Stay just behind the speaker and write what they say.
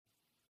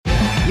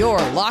Your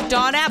Locked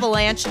On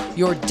Avalanche,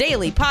 your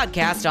daily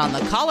podcast on the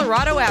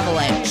Colorado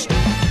Avalanche.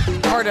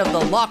 Part of the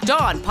Locked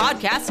On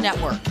Podcast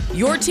Network,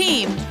 your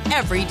team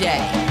every day.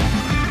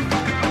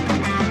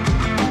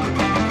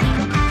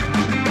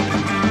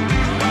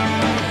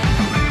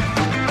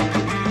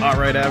 All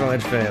right,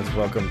 Avalanche fans,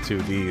 welcome to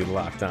the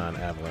Locked On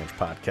Avalanche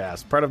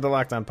podcast, part of the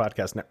Locked On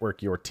Podcast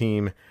Network, your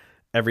team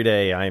every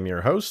day. I am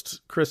your host,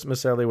 Chris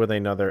Maselli, with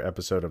another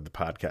episode of the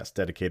podcast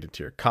dedicated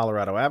to your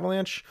Colorado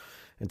Avalanche.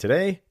 And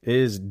today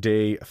is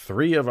day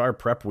 3 of our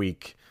prep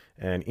week.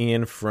 And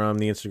Ian from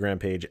the Instagram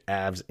page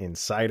Avs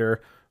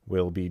Insider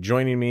will be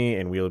joining me,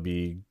 and we'll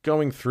be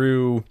going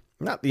through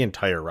not the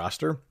entire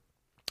roster,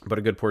 but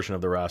a good portion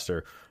of the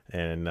roster,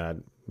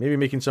 and maybe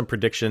making some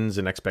predictions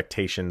and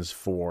expectations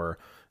for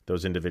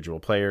those individual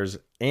players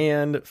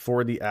and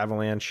for the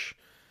Avalanche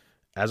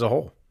as a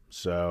whole.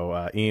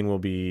 So Ian will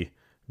be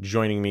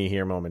joining me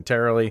here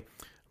momentarily,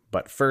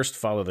 but first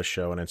follow the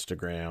show on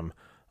Instagram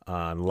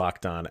on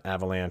Locked On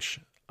Avalanche,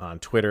 on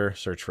Twitter,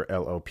 search for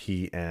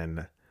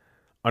LOPN_Avalanche,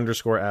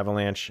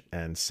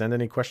 and send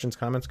any questions,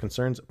 comments,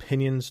 concerns,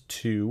 opinions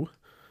to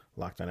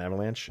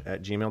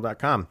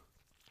lockedonavalanche@gmail.com.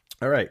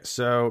 All right,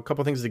 so a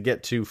couple things to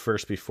get to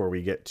first before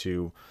we get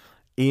to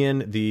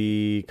Ian.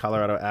 The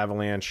Colorado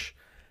Avalanche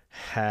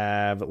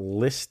have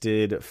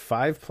listed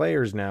 5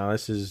 players now.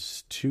 This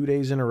is 2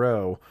 days in a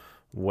row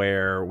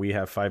where we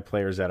have 5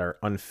 players that are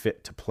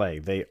unfit to play.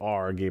 They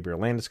are Gabriel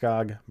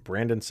Landeskog,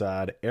 Brandon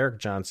Saad, Erik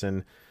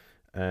Johnson,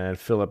 and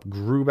Philip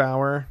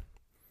Grubauer.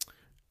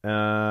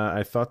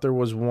 I thought there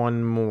was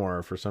one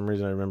more. For some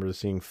reason, I remember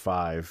seeing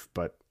 5,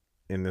 but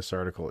in this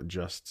article, it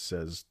just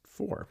says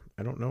 4.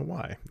 I don't know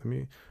why.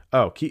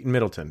 Keaton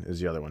Middleton is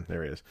the other one.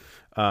 There he is.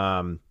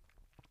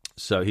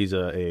 So he's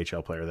a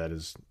AHL player that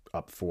is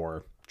up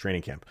for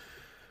training camp.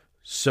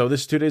 So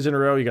this is 2 days in a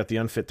row. You got the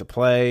unfit to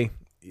play.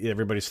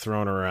 Everybody's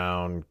throwing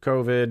around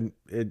COVID.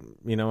 It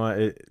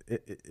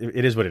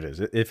is what it is.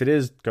 If it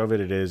is COVID,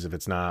 it is. If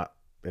it's not,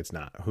 it's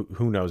not.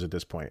 Who knows at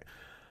this point?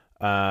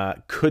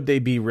 Could they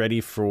be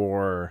ready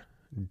for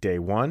day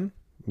 1?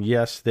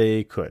 Yes,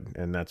 they could.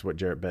 And that's what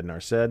Jarrett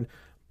Bednar said.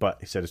 But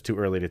he said it's too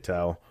early to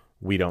tell.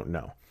 We don't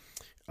know.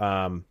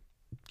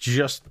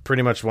 Just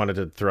pretty much wanted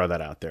to throw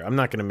that out there. I'm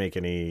not going to make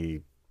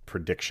any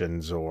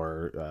predictions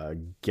or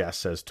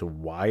guess as to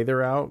why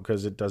they're out,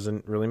 because it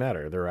doesn't really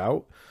matter. They're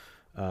out.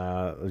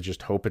 Let's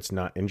just hope it's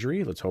not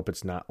injury. Let's hope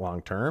it's not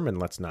long-term, and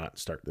let's not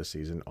start the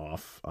season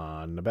off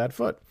on a bad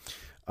foot.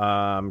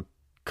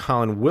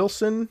 Colin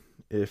Wilson,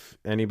 if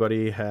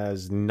anybody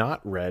has not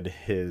read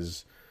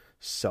his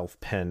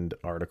self-penned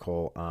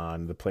article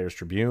on the Players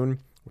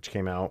Tribune, which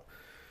came out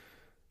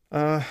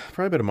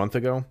probably about a month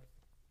ago,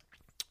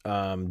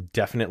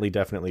 definitely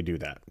do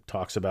that.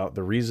 Talks about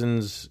the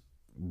reasons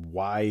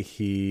why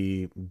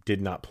he did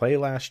not play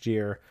last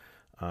year,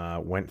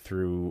 went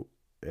through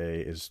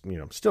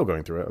still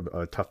going through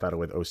a tough battle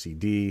with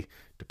OCD,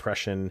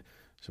 depression,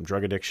 some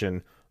drug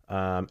addiction.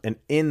 And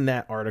in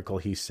that article,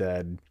 he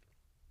said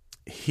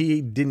he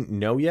didn't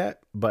know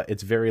yet, but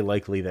it's very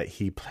likely that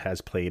he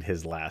has played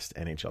his last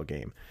NHL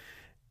game.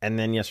 And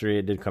then yesterday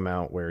it did come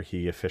out where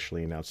he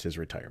officially announced his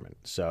retirement.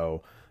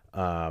 So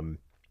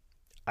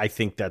I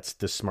think that's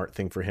the smart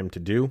thing for him to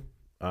do.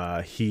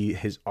 He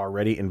is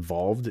already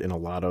involved in a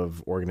lot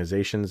of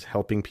organizations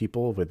helping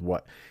people with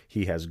what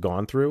he has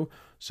gone through.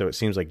 So it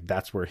seems like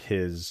that's where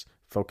his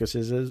focus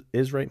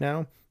is right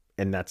now.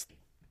 And that's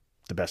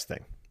the best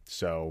thing.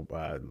 So,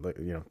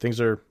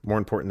 things are more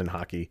important than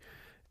hockey.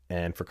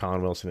 And for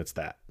Colin Wilson, it's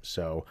that.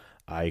 So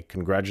I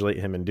congratulate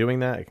him in doing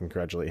that. I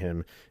congratulate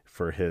him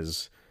for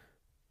his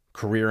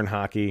career in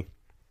hockey.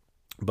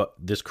 But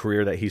this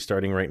career that he's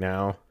starting right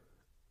now,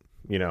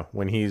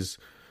 when he's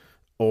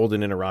old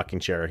and in a rocking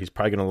chair, he's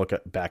probably going to look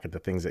back at the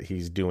things that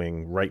he's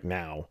doing right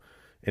now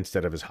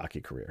instead of his hockey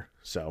career.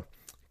 So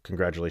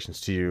congratulations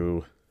to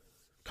you,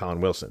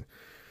 Colin Wilson.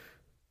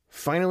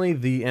 Finally,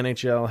 the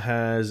NHL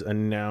has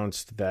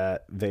announced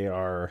that they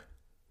are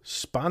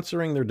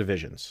sponsoring their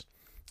divisions.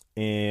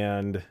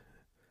 And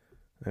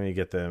let me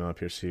get them up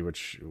here, see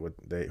who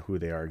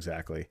they are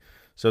exactly.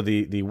 So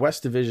the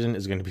West Division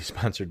is going to be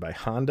sponsored by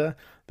Honda.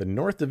 The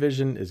North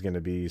Division is going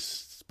to be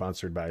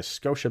sponsored by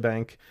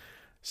Scotiabank.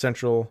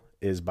 Central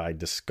is by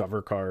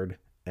Discover Card,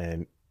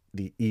 and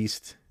the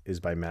East is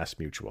by Mass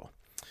Mutual.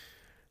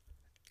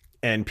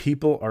 And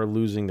people are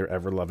losing their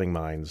ever-loving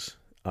minds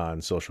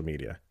on social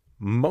media.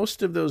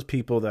 Most of those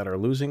people that are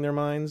losing their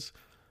minds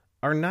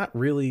are not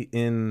really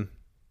in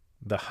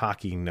the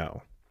hockey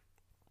know.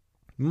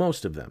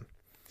 Most of them.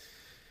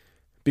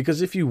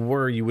 Because if you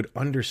were, you would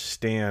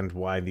understand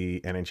why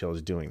the NHL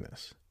is doing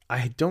this.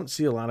 I don't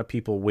see a lot of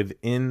people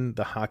within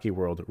the hockey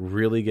world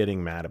really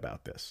getting mad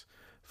about this.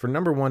 For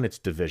number one, it's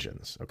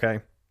divisions, okay?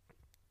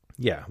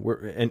 Yeah,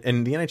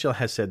 and the NHL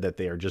has said that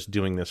they are just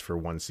doing this for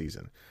one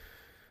season.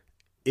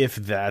 If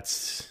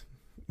that's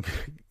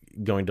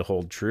going to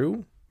hold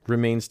true,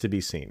 remains to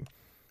be seen.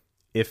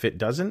 If it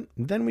doesn't,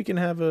 then we can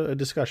have a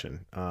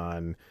discussion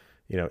on,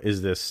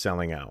 is this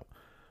selling out?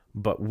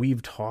 But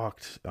we've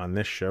talked on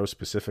this show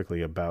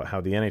specifically about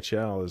how the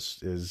NHL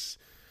is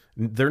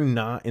They're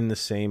not in the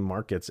same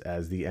markets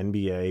as the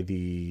NBA,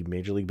 the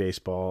Major League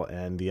Baseball,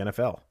 and the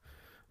NFL.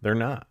 They're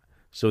not.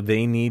 So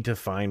they need to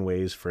find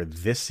ways for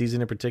this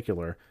season in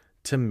particular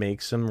to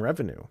make some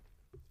revenue.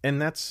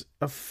 And that's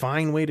a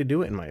fine way to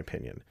do it, in my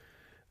opinion.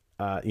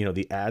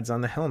 The ads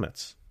on the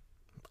helmets.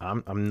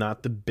 I'm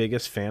not the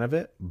biggest fan of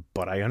it,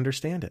 but I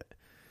understand it.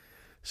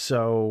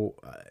 So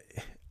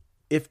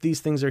if these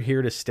things are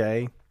here to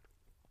stay,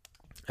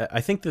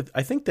 I think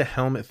the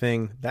helmet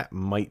thing, that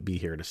might be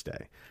here to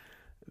stay.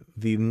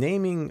 The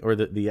naming or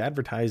the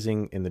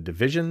advertising in the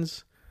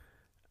divisions,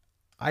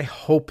 I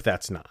hope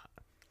that's not.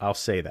 I'll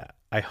say that.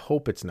 I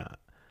hope it's not.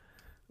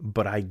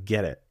 But I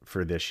get it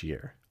for this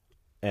year.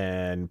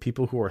 And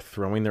people who are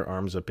throwing their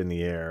arms up in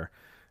the air,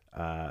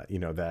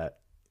 that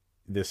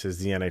this is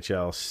the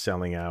NHL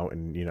selling out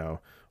and,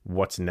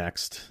 what's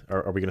next?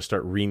 Are we going to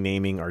start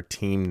renaming our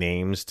team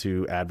names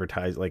to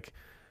advertise? Like,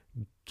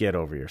 get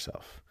over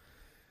yourself.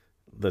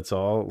 Let's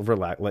all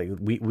relax. Like,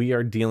 we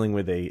are dealing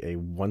with a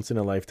once in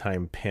a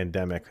lifetime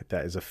pandemic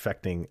that is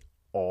affecting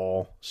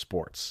all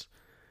sports.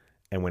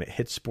 And when it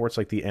hits sports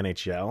like the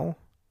NHL,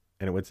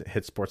 and it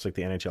hits sports like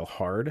the NHL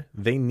hard,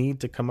 they need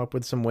to come up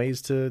with some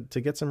ways to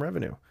get some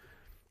revenue.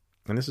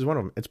 And this is one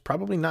of them. It's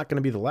probably not going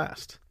to be the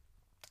last.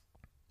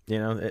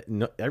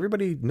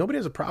 Nobody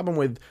has a problem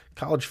with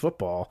college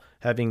football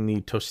having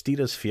the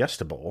Tostitos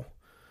Fiesta Bowl,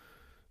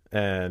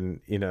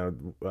 and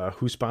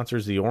who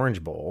sponsors the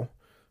Orange Bowl,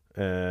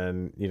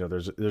 and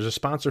there's a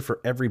sponsor for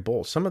every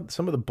bowl. Some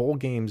of the bowl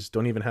games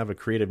don't even have a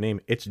creative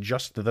name. It's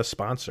just the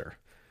sponsor.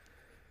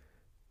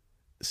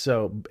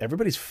 So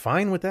everybody's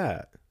fine with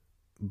that.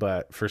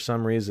 But for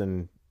some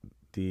reason,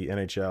 the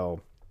NHL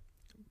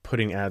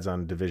putting ads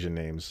on division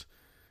names,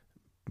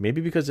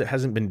 maybe because it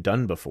hasn't been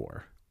done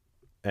before.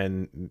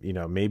 And,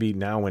 maybe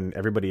now when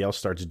everybody else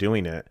starts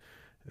doing it,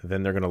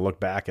 then they're going to look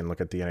back and look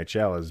at the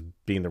NHL as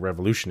being the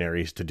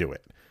revolutionaries to do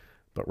it.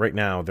 But right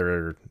now,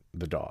 they're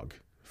the dog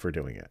for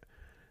doing it.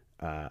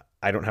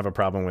 I don't have a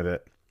problem with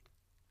it.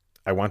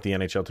 I want the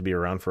NHL to be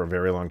around for a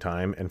very long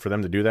time. And for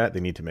them to do that, they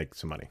need to make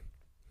some money.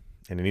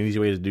 And an easy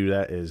way to do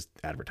that is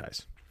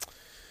advertise.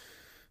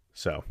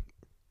 So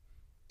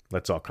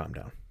let's all calm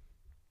down.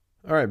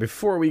 All right,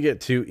 before we get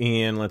to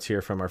Ian, let's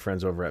hear from our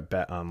friends over at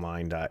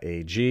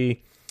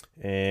betonline.ag.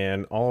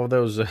 And all of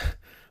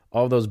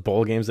those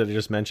bowl games that I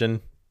just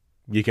mentioned,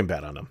 you can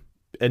bet on them.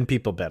 And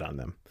people bet on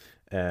them.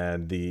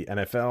 And the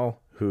NFL,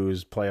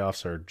 whose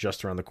playoffs are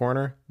just around the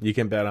corner, you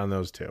can bet on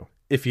those too,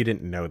 if you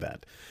didn't know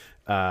that.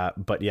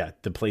 But yeah,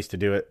 the place to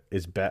do it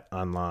is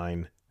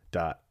betonline.ag.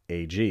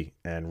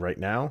 And right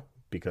now,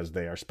 because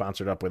they are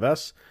sponsored up with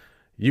us,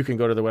 you can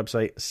go to the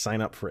website,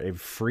 sign up for a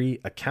free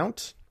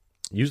account,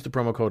 use the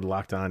promo code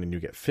LOCKEDON, and you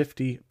get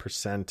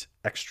 50%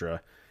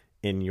 extra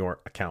in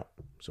your account.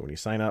 So when you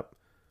sign up,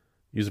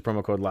 use the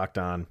promo code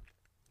LOCKEDON.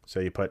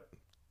 Say you put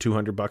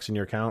 $200 in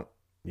your account,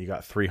 you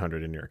got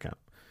 $300 in your account.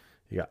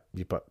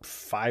 You put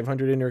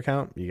 $500 in your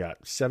account, you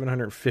got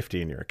 $750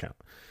 in your account.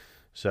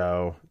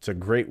 So it's a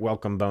great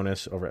welcome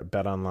bonus over at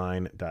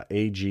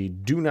betonline.ag.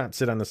 Do not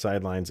sit on the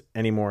sidelines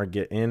anymore.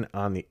 Get in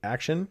on the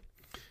action.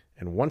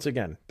 And once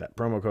again, that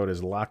promo code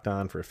is locked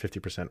on for a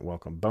 50%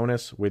 welcome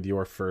bonus with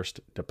your first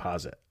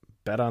deposit.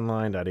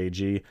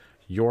 betonline.ag,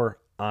 your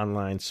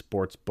online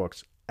sports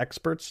books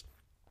experts.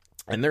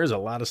 And there's a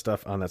lot of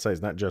stuff on that site.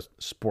 It's not just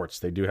sports.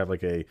 They do have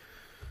like a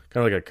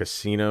kind of like a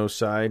casino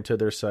side to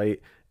their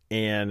site.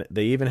 And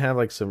they even have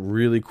like some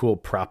really cool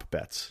prop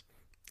bets,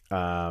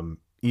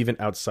 even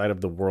outside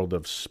of the world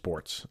of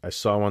sports. I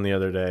saw one the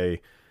other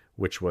day,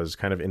 which was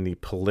kind of in the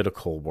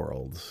political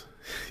world.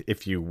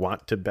 If you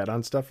want to bet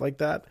on stuff like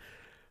that,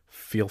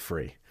 feel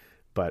free.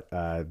 But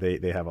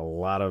they have a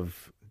lot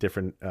of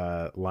different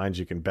lines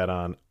you can bet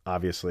on,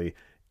 obviously.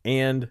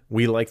 And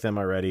we like them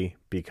already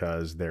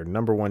because their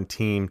number one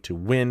team to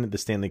win the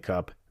Stanley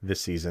Cup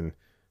this season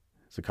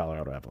is the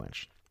Colorado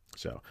Avalanche.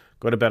 So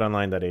go to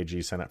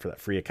betonline.ag, sign up for that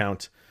free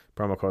account,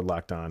 promo code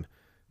locked on,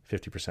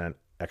 50%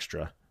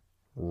 extra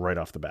right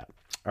off the bat.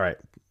 All right,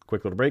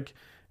 quick little break,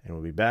 and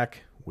we'll be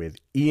back with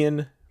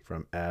Ian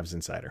from Avs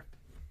Insider.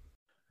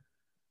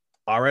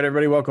 All right,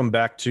 everybody, welcome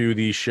back to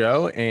the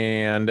show.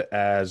 And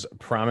as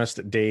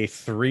promised, day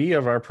 3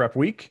 of our prep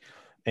week.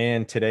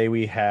 And today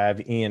we have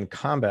Ian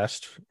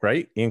Combest,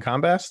 right? Ian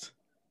Combest?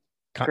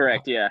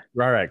 Correct, yeah.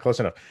 All right, close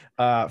enough.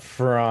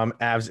 From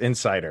Avs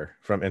Insider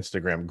from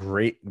Instagram.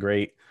 Great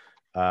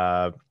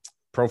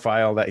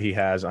profile that he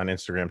has on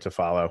Instagram to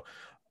follow.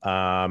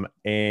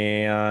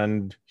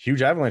 And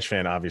huge Avalanche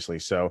fan, obviously.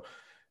 So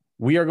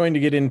we are going to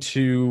get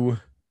into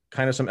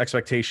kind of some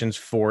expectations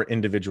for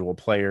individual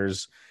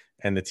players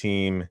and the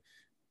team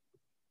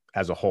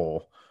as a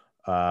whole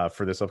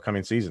for this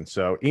upcoming season.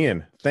 So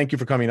Ian, thank you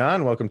for coming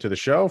on. Welcome to the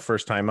show.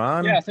 First time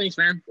on. Yeah, thanks,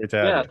 man. Great to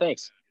have you.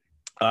 Thanks.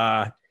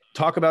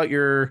 Talk about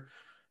your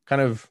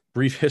kind of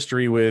brief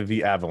history with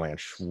the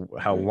Avalanche.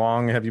 How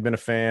long have you been a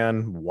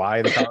fan?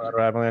 Why the Colorado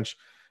Avalanche?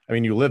 I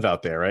mean, you live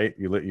out there, right?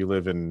 You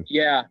live in.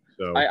 Yeah,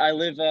 so. I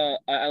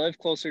live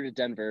closer to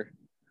Denver.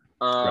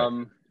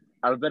 Right.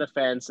 I've been a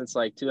fan since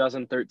like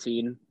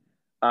 2013.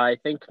 I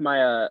think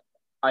my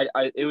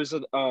it was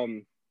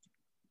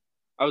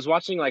I was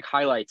watching like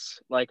highlights,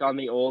 like on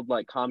the old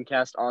like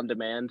Comcast On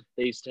Demand.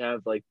 They used to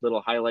have like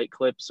little highlight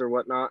clips or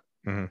whatnot,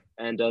 and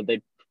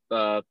they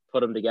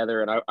put them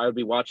together, and I would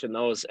be watching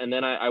those. And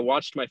then I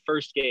watched my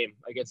first game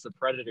against the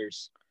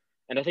Predators,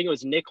 and I think it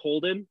was Nick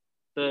Holden,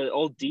 the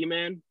old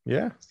D-man,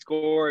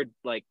 scored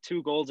like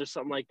 2 goals or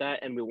something like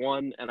that, and we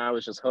won, and I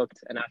was just hooked.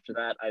 And after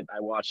that, I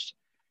watched,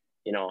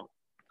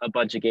 a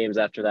bunch of games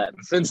after that.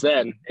 And since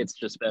then,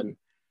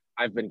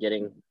 I've been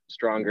getting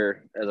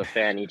stronger as a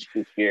fan each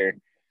year.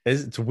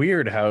 It's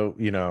weird how,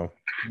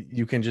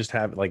 you can just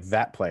have like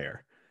that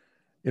player,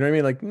 you know what I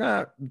mean? Like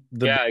not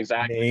the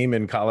exactly. name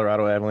in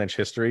Colorado Avalanche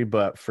history,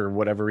 but for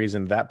whatever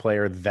reason, that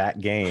player, that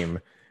game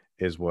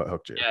is what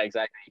hooked you. Yeah,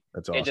 exactly.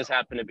 That's awesome. It just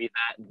happened to be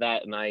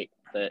that night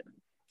that,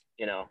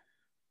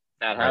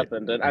 that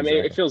happened. And I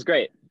mean, it feels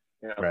great.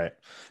 Right.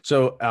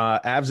 So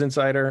Avs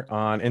Insider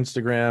on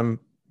Instagram,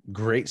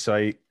 great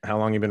site. How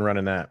long you been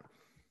running that?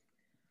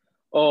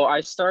 Oh,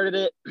 I started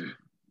it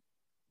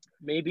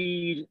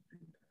maybe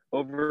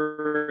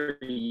over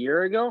a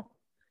year ago.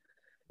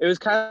 It was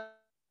kind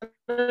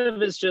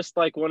of, it's just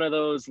like one of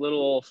those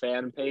little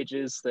fan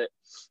pages that,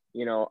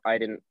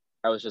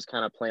 I was just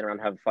kind of playing around,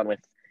 having fun with.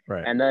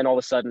 Right. And then all of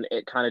a sudden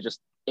it kind of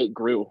it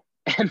grew,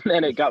 and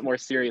then it got more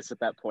serious at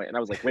that point. And I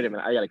was like, wait a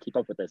minute, I got to keep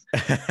up with this.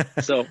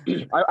 So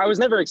I was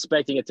never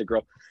expecting it to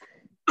grow.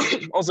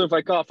 Also, if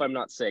I cough, I'm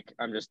not sick.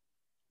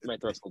 My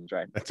throat's a little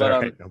dry. That's all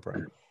right. No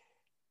problem.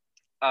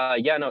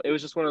 It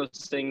was just one of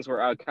those things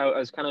where I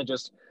was kind of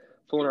just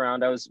fooling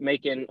around. I was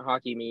making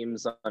hockey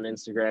memes on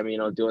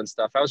Instagram, doing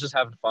stuff. I was just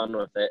having fun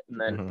with it. And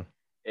then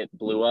it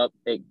blew up.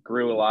 It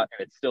grew a lot,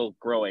 and it's still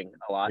growing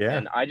a lot. Yeah.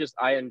 And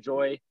I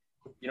enjoy,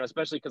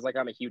 especially because like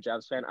I'm a huge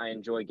Avs fan, I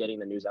enjoy getting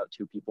the news out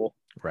to people.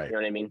 Right. You know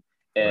what I mean?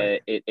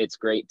 Right. It's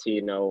great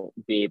to,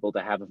 be able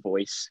to have a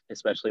voice,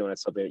 especially when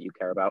it's something that you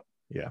care about.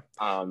 Yeah.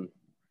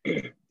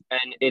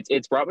 And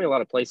it's brought me a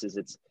lot of places.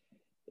 It's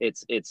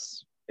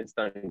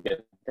done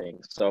good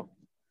things. So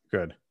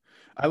good.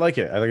 I like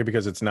it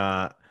because it's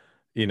not,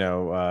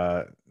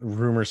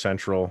 rumor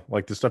central.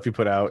 Like the stuff you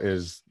put out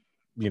is,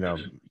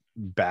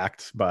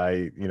 backed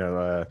by,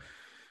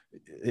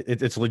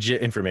 it's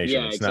legit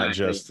information. Yeah, it's exactly. not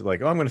just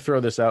like, oh, I'm going to throw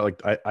this out.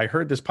 Like I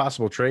heard this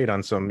possible trade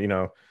on some,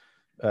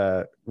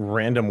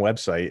 random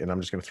website, and I'm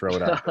just going to throw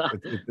it out.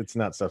 It's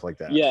not stuff like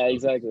that. Yeah, so,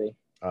 exactly.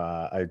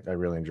 I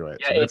really enjoy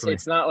it. Yeah, so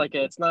it's not like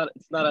it's not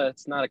a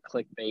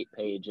clickbait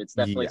page. It's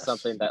definitely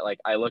something that like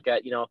I look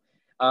at,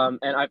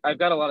 and I've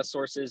got a lot of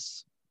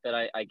sources that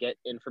I get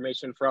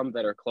information from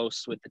that are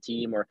close with the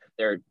team, or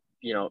they're,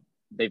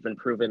 they've been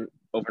proven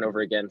over and over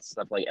again,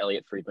 stuff like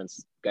Elliot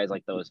Friedman's, guys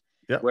like those,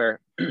 where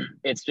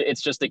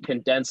it's just a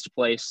condensed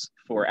place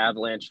for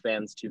Avalanche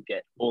fans to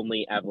get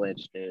only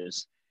Avalanche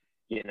news.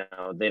 They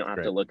don't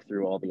have to look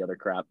through all the other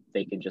crap.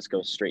 They can just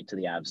go straight to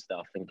the Avs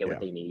stuff and get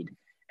what they need.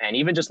 And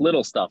even just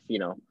little stuff,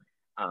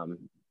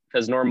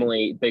 because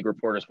normally big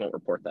reporters won't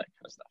report that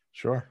kind of stuff.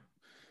 Sure.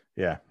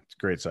 Yeah. It's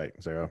a great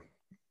site. So,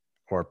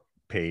 or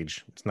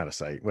page. It's not a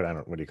site. What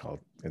do you call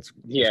it? It's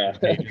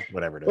page,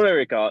 whatever it is.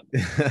 Whatever you call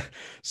it.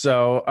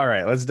 So, all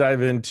right, let's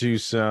dive into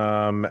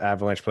some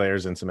Avalanche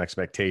players and some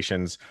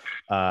expectations.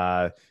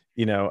 I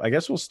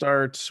guess we'll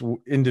start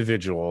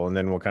individual, and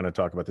then we'll kind of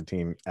talk about the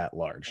team at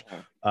large.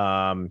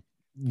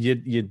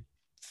 You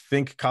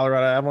think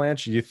Colorado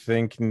Avalanche? You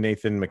think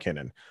Nathan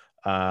MacKinnon?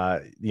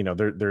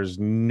 There's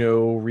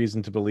no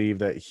reason to believe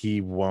that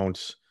he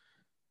won't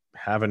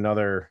have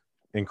another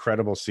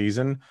incredible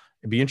season.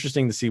 It'd be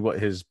interesting to see what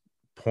his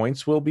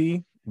points will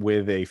be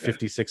with a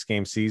 56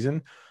 game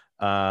season,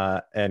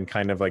 and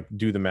kind of like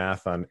do the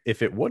math on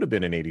if it would have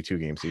been an 82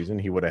 game season,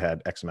 he would have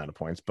had X amount of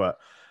points. But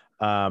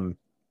do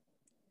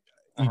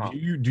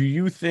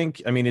you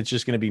think, it's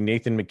just going to be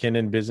Nathan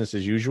MacKinnon business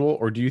as usual,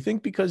 or do you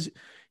think because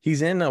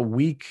he's in a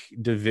weak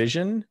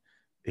division,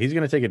 he's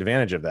going to take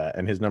advantage of that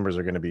and his numbers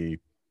are going to be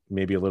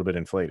maybe a little bit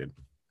inflated?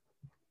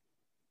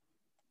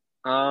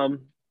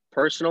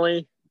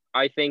 Personally,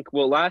 I think,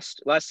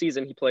 last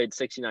season he played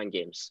 69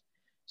 games.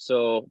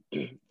 So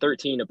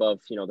 13 above,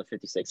 the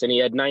 56, and he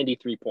had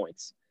 93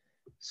 points.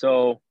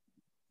 So,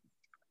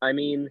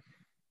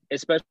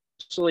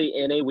 especially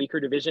in a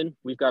weaker division,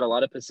 we've got a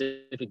lot of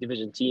Pacific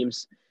Division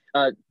teams,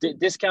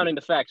 discounting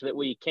the fact that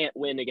we can't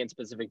win against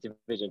Pacific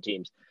Division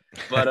teams.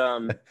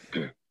 But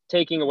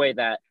taking away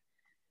that,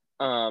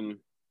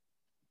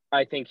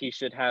 I think he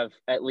should have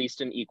at least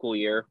an equal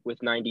year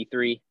with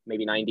 93,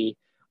 maybe 90,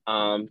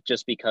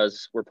 just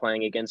because we're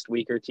playing against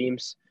weaker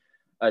teams.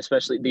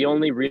 Especially the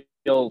only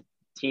real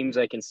teams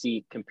I can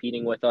see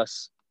competing with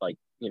us,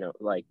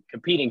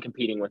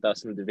 competing with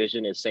us in the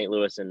division is St.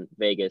 Louis and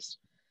Vegas.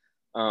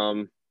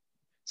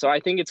 So I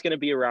think it's going to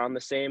be around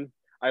the same.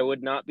 I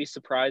would not be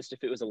surprised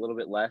if it was a little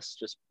bit less,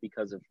 just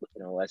because of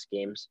less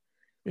games.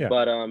 Yeah.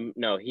 But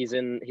no, he's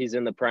in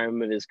the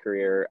prime of his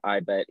career.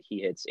 I bet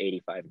he hits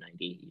 85,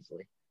 90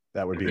 easily.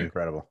 That would be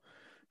incredible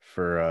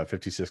for a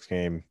 56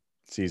 game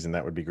season.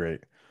 That would be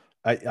great.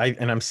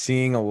 I'm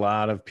seeing a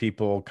lot of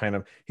people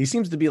he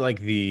seems to be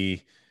like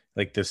the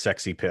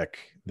sexy pick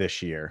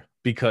this year.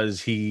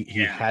 because he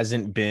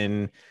hasn't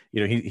been,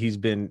 he's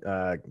been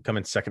come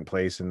in second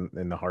place in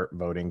the Hart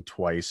voting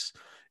twice.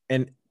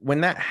 And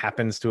when that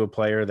happens to a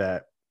player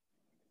that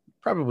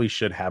probably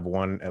should have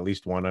at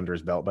least one under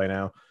his belt by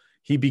now,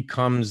 he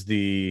becomes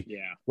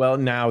well,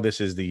 now this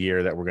is the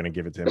year that we're going to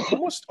give it to him.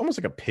 Almost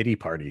like a pity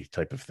party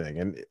type of thing.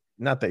 And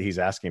not that he's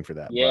asking for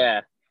that.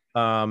 Yeah.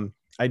 But,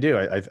 I do.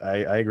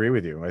 I agree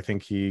with you. I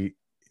think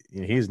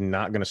he's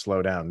not going to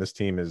slow down. This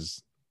team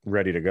is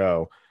ready to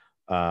go.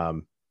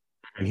 And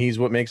he's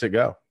what makes it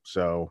go.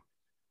 So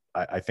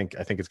I think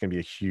it's going to be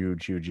a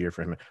huge year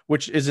for him,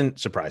 which isn't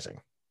surprising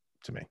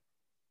to me.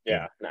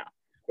 Yeah. No.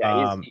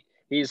 Yeah.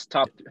 He's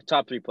top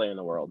 3 player in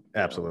the world.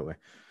 Absolutely.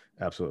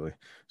 Absolutely.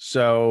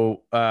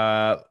 So,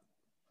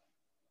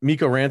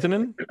 Mikko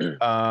Rantanen,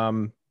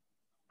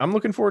 I'm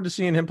looking forward to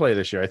seeing him play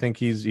this year. I think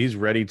he's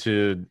ready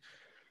to,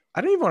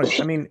 I don't even want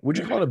to, I mean, would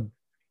you call it a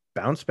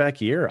bounce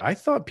back year? I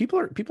thought people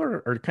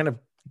are kind of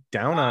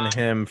down on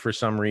him for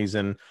some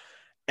reason.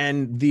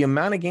 And the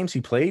amount of games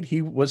he played,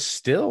 he was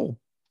still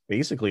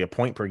basically a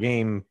point per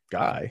game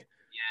guy.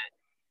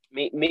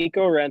 Yeah.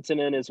 Mikko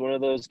Rantanen is one of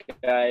those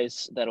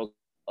guys that'll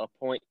a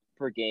point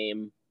per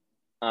game.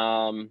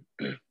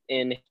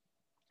 In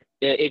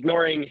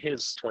ignoring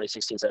his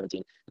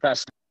 2016-17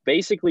 past,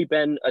 basically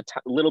been a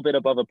little bit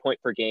above a point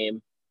per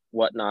game,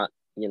 whatnot,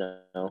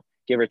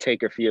 give or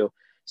take a few.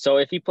 So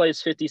if he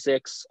plays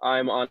 56,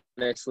 I'm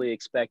honestly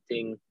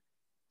expecting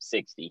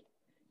 60,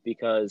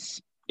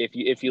 because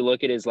if you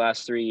look at his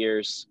last 3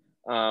 years,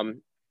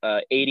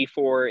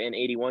 84 in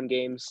 81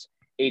 games,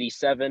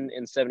 87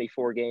 in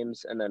 74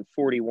 games, and then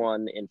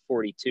 41 in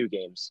 42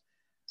 games.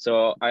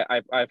 So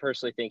I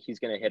personally think he's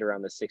going to hit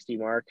around the 60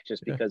 mark,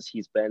 just because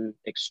he's been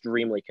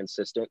extremely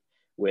consistent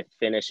with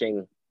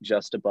finishing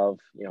just above,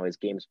 his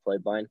games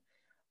played line.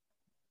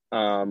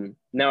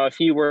 Now, if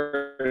he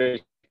were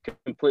to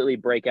completely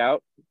break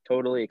out,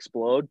 totally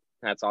explode,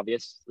 that's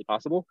obviously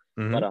possible.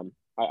 Mm-hmm. But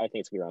I think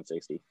it's going to be around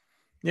 60.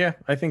 Yeah,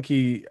 I think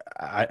and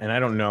I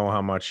don't know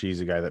how much he's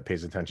a guy that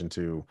pays attention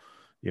to,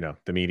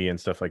 the media and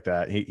stuff like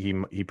that.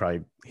 He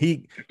probably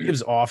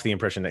gives off the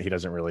impression that he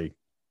doesn't really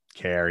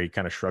care. He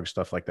kind of shrugs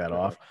stuff like that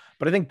off.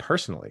 But I think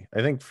personally,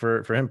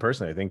 for him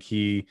personally, I think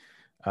he,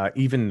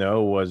 even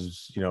though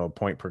was, a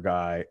point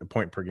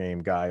per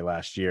game guy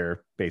last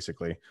year,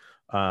 basically,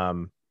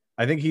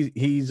 I think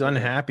he's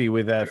unhappy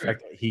with that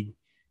fact that he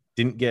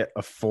didn't get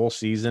a full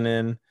season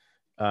in,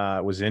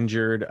 was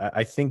injured.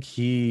 I think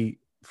he,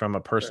 from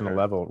a personal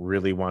level,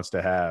 really wants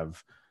to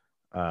have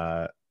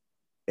a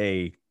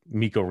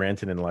Mikko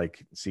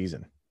Rantanen-like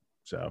season.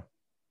 So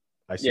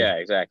I see. Yeah,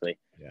 exactly.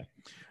 Yeah.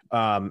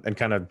 And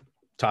kind of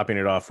topping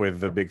it off with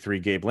the big 3,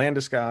 Gabe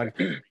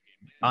Landeskog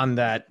on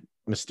that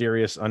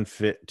mysterious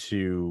unfit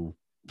to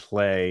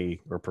play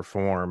or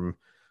perform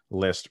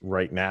list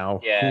right now.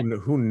 Yeah.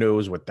 Who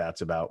knows what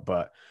that's about?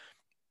 But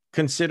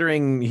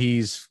considering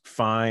he's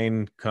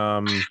fine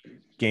come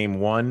game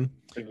 1,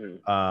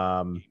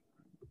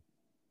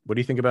 what do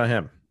you think about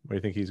him? What do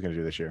you think he's going to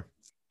do this year?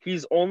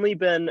 He's only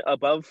been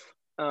above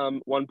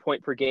 1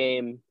 point per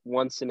game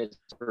once in his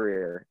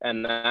career,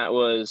 and that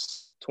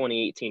was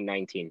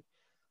 2018-19.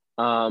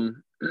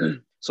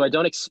 So I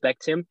don't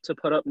expect him to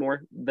put up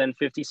more than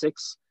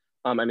 56.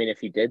 I mean, if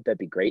he did, that'd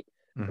be great.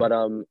 Mm-hmm. But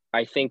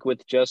I think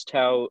with just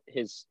how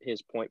his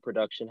point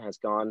production has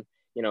gone,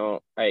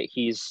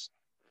 he's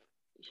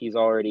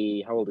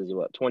already, how old is he?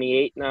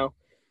 28 now?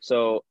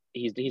 So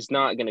he's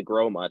not going to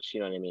grow much, you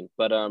know what I mean?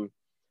 But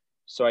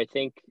so I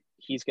think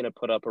he's going to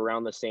put up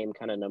around the same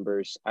kind of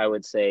numbers. I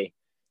would say,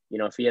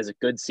 if he has a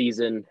good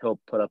season, he'll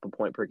put up a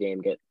point per game,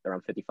 get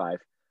around 55.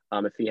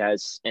 If he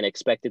has an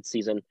expected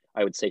season,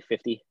 I would say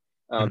 50.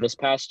 This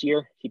past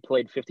year, he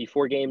played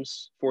 54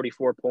 games,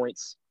 44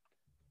 points.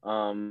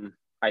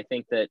 I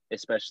think that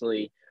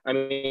especially, I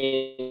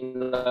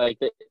mean, like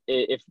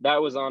if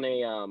that was on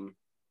a,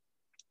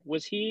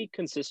 was he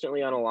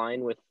consistently on a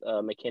line with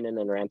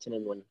McKinnon and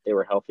Rantanen when they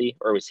were healthy,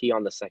 or was he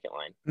on the second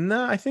line?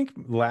 No, I think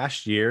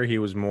last year he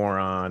was more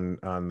on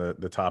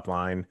the top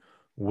line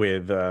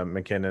with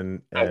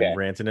McKinnon and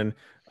Rantanen.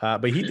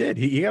 But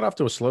he got off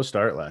to a slow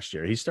start last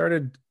year. He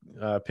started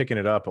picking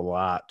it up a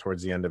lot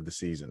towards the end of the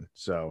season.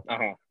 So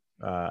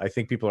I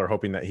think people are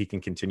hoping that he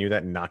can continue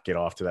that and not get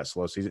off to that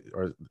slow season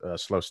or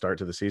slow start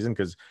to the season,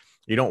 because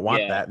you don't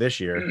want that this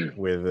year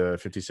with a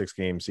 56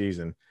 game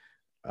season.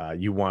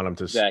 You want him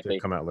to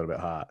come out a little bit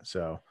hot.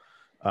 So,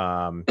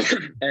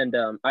 and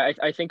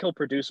I think he'll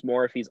produce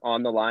more if he's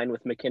on the line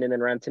with McKinnon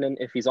and Rantanen.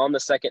 If he's on the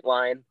second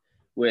line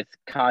with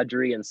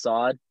Kadri and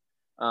Saad,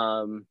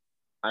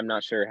 I'm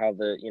not sure how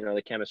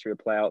the chemistry will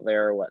play out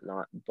there or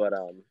whatnot, but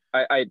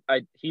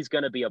he's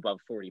going to be above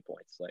 40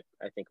 points. Like,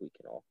 I think we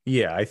can all.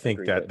 Yeah, I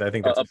think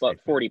that's above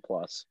 40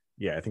 plus.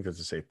 Yeah, I think that's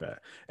a safe bet.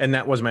 And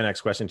that was my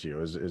next question to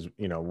you is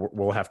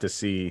we'll have to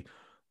see,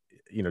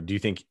 do you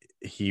think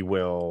he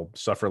will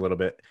suffer a little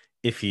bit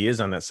if he is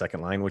on that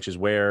second line, which is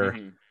where,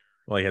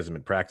 well, he hasn't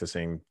been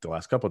practicing the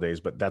last couple of days,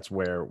 but that's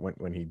where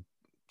when he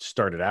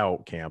started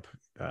out camp,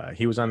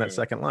 he was on that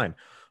second line.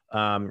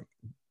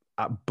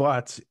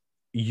 But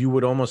you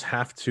would almost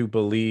have to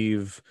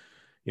believe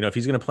You know, if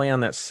he's going to play on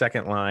that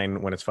second line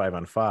when it's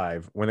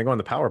 5-on-5, when they go on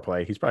the power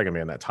play, he's probably going to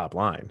be on that top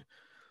line.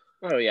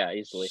 Oh yeah,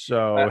 easily.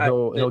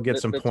 So he'll get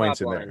some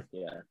points in there.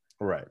 Yeah.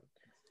 Right.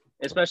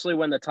 Especially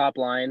when the top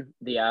line,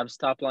 the Avs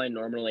top line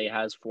normally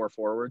has 4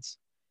 forwards.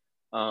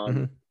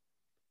 I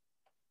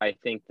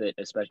think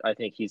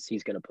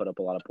he's going to put up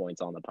a lot of points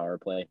on the power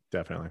play.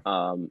 Definitely.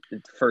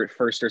 For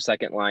first or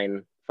second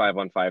line,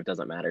 5-on-5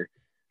 doesn't matter.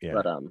 Yeah.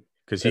 But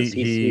because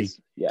he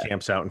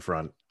camps out in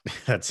front.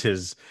 That's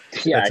his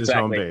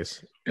home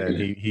base, and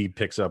he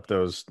picks up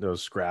those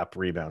scrap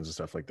rebounds and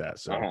stuff like that.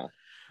 So,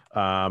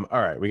 all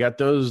right, we got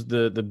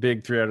the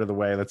big 3 out of the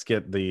way. Let's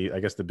get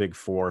the big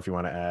 4 if you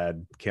want to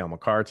add Cale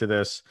Makar to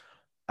this.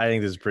 I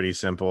think this is pretty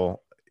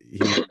simple.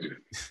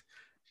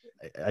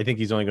 I think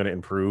he's only going to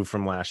improve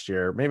from last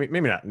year.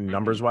 Maybe not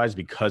numbers wise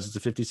because it's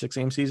a 56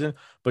 game season,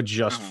 but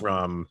just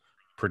from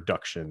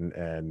production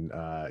and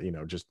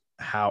just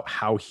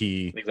how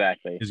he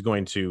is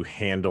going to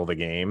handle the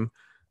game.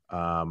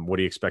 What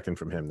are you expecting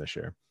from him this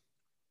year?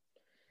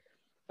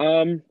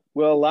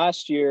 Well,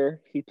 last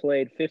year he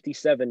played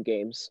 57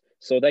 games,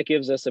 so that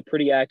gives us a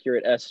pretty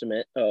accurate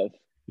estimate of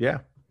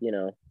where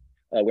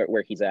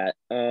he's at.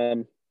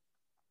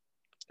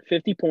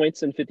 50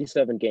 points in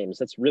 57 games.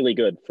 That's really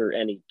good for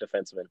any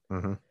defenseman,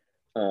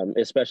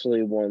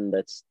 especially one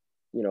that's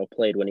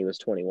played when he was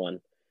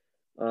 21.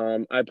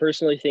 I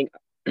personally think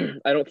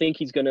I don't think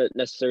he's going to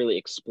necessarily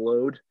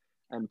explode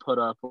and put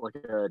up like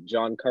a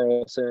John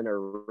Carlson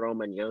or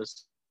Roman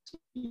Josi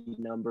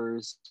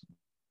numbers,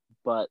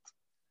 but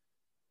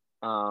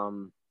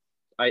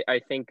I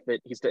think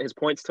that his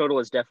points total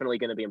is definitely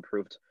going to be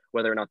improved,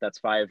 whether or not that's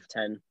 5,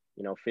 10,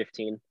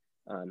 15.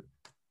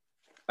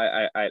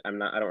 I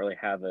don't really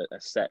have a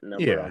set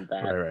number on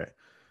that. Right.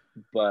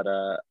 But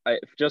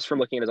just from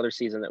looking at his other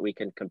season that we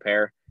can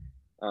compare,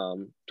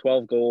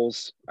 12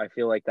 goals, I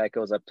feel like that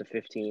goes up to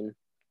 15.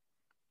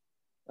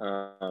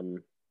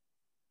 Other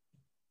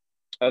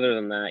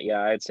than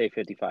that, I'd say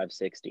 55,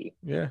 60.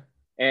 Yeah.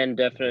 And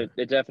definite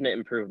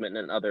improvement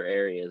in other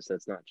areas.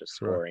 That's not just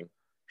scoring.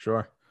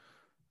 Sure.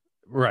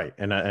 Right.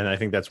 And I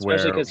think that's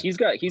especially because he's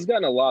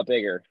gotten a lot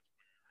bigger.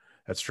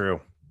 That's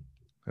true.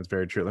 That's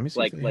very true. Let me see.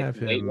 Like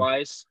weight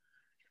wise.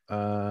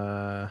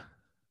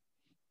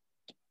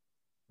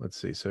 Let's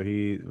see. So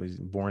he was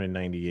born in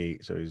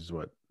 98. So he's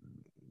what,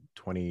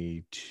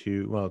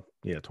 22? Well,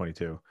 yeah,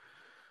 22.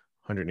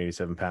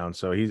 187 pounds.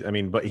 So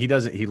but he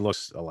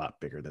looks a lot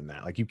bigger than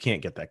that. Like you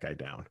can't get that guy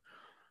down.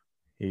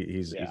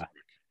 He's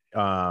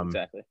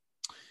exactly.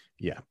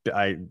 Yeah.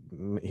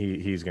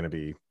 He's going to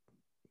be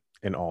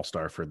an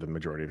all-star for the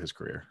majority of his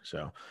career.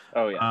 So,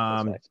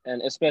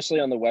 and especially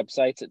on the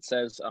websites, it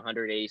says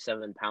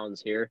 187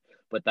 pounds here,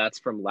 but that's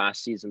from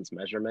last season's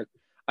measurement.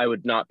 I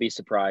would not be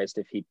surprised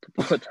if he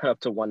put that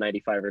up to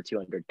 195 or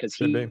 200 because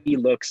he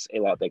looks a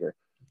lot bigger.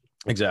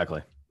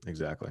 Exactly.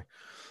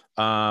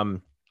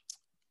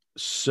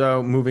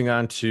 So moving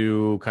on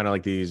to kind of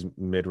like these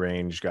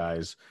mid-range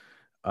guys,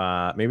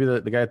 maybe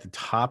the guy at the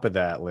top of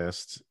that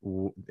list,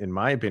 in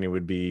my opinion,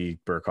 would be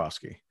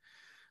Burakovsky.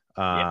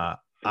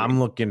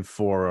 I'm looking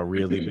for a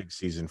really big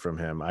season from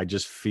him. I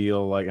just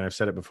feel like, and I've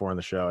said it before on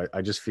the show,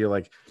 I just feel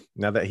like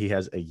now that he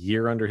has a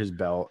year under his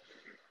belt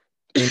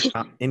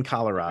in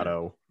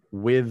Colorado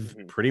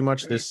with pretty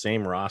much this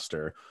same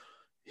roster,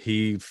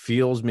 he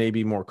feels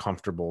maybe more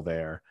comfortable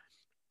there.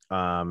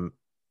 And,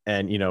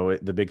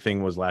 the big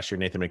thing was last year,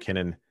 Nathan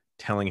MacKinnon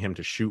telling him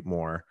to shoot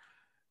more.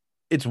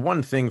 It's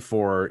one thing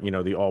for,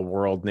 the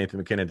all-world Nathan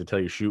MacKinnon to tell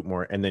you shoot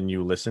more, and then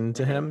you listen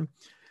to him.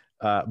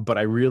 But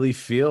I really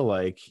feel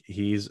like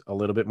he's a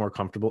little bit more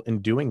comfortable in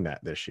doing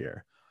that this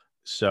year.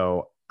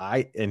 So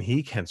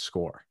he can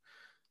score.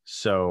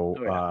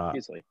 So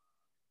easily.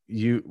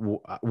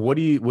 What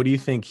do you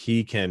think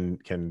he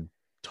can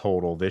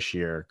total this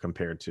year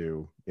compared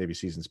to maybe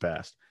seasons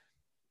past?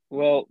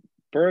 Well,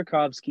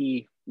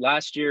 Burakovsky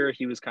last year,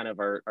 he was kind of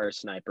our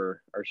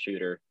sniper, our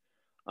shooter.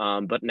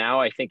 But now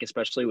I think,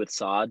 especially with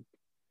Saad,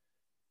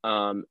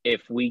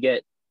 if we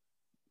get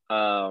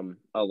a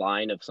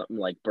line of something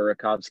like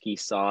Burakovsky,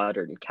 Saad,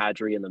 or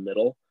Kadri in the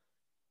middle,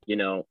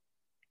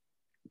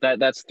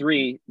 that's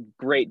 3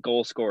 great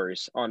goal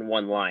scorers on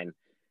one line,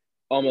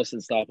 almost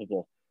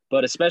unstoppable.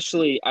 But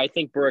especially, I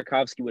think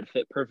Burakovsky would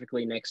fit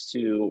perfectly next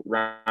to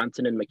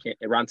Rantanen and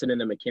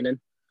MacKinnon.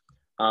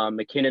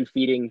 MacKinnon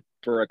feeding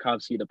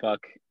Burakovsky the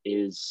puck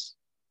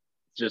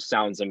just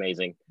sounds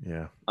amazing.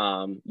 Yeah.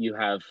 You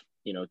have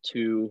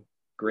 2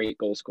 great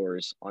goal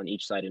scorers on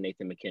each side of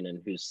Nathan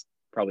MacKinnon, who's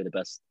probably the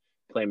best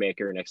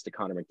playmaker next to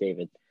Connor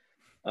McDavid.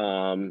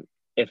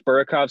 If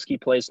Burakovsky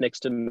plays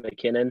next to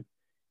MacKinnon,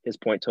 his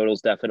point total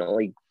is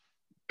definitely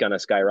gonna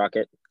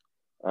skyrocket.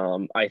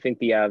 I think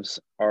the Avs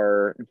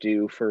are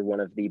due for one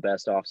of the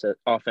best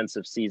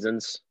offensive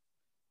seasons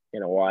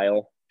in a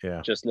while.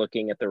 Yeah. Just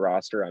looking at the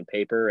roster on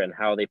paper and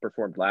how they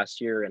performed last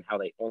year and how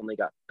they only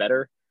got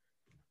better.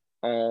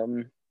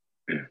 I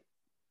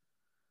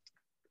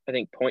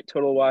think point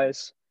total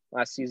wise,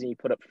 last season he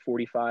put up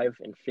 45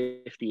 and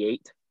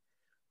 58.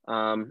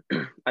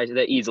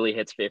 That easily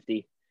hits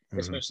 50,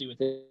 especially with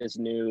his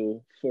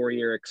new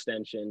 4-year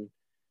extension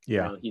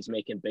Yeah. You know, he's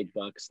making big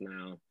bucks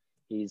now.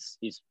 He's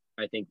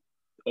I think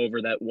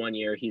over that 1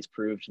 year, he's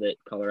proved that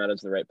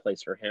Colorado's the right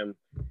place for him.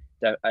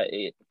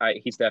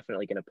 He's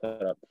definitely going to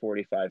put up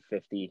 45,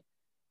 50,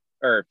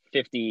 or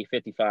 50,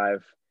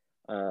 55.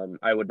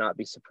 I would not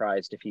be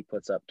surprised if he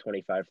puts up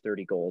 25,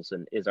 30 goals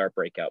and is our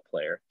breakout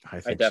player.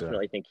 I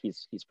definitely think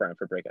he's primed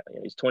for breakout. You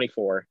know, he's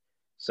 24.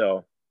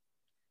 So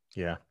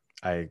yeah,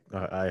 I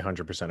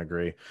 100%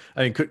 agree.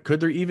 I mean,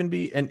 could there even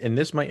be, and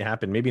this might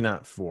happen, maybe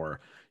not for,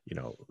 you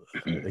know,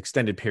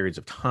 extended periods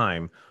of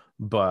time,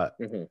 but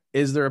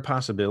is there a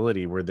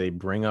possibility where they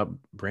bring up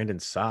Brandon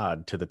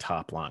Saad to the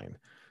top line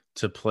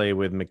to play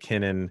with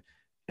McKinnon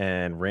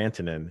and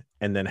Rantanen,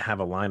 and then have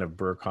a line of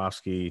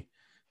Burakovsky,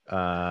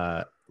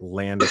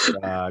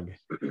 Landeskog,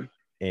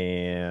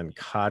 and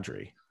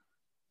Kadri?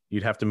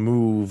 You'd have to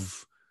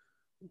move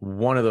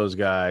one of those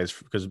guys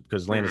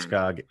because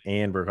Landeskog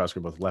and Burakovsky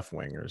are both left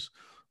wingers.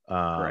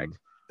 Correct.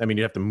 I mean,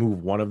 you have to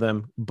move one of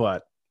them,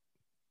 but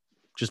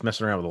just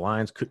messing around with the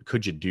lines,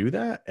 could you do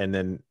that? And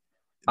then,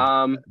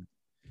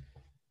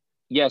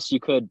 yes, you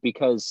could,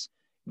 because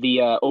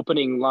the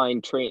opening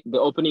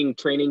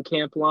training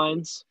camp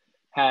lines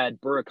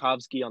had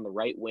Burakovsky on the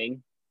right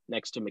wing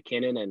next to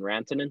McKinnon and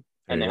Rantanen,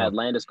 and they had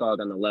Landeskog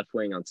on the left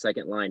wing on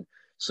second line.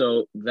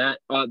 So that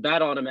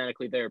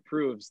automatically there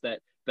proves that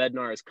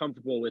Bednar is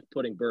comfortable with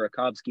putting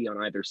Burakovsky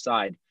on either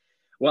side.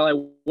 Well, I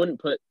wouldn't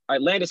put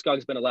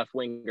Landeskog's been a left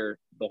winger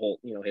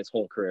his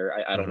whole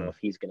career. I don't know if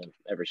he's going to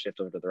ever shift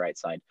over to the right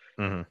side,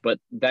 but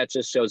that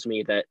just shows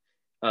me that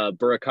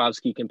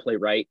Burakovsky can play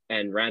right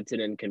and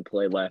Rantanen can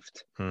play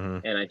left,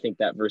 and I think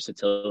that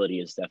versatility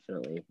is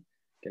definitely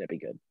going to be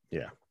good.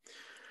 Yeah.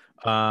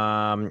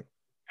 All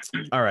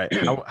right.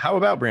 How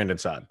about Brandon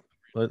Saad?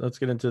 Let's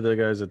get into the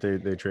guys that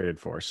they traded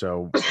for.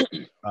 So,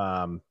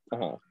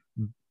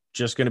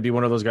 just going to be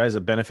one of those guys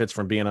that benefits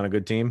from being on a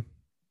good team.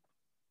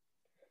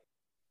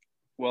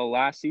 Well,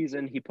 last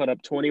season he put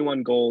up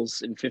 21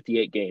 goals in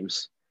 58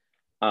 games.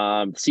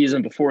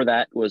 Season before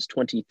that was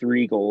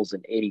 23 goals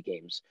in 80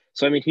 games.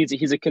 So I mean,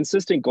 he's a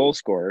consistent goal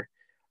scorer.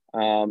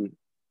 I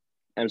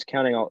was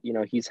counting all. You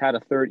know, he's had a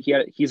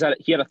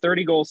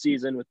 30 goal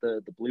season with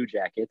the Blue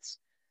Jackets.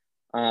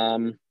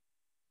 So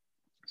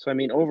I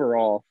mean,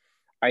 overall,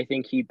 I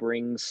think he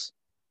brings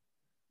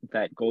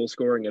that goal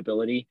scoring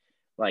ability,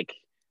 like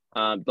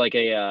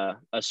a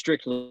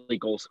strictly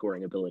goal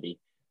scoring ability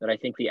that I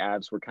think the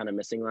Avs were kind of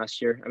missing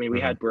last year. I mean, we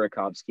had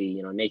Burakovsky,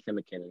 you know, Nathan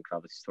McKinnon,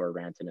 Travis Storer,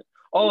 Rantanen.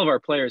 All of our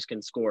players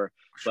can score,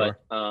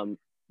 but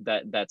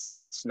that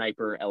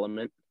sniper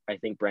element, I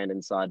think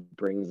Brandon Saad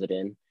brings it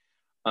in,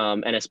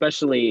 and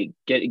especially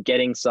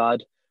getting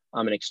Saad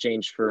in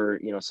exchange for,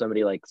 you know,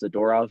 somebody like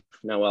Zadorov.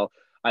 Now, well,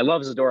 I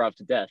love Zadorov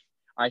to death.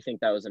 I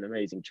think that was an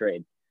amazing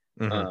trade.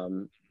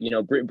 You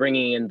know,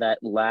 bringing in that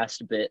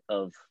last bit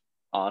of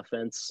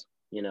offense,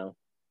 you know,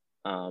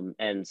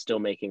 and still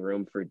making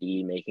room for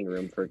D, making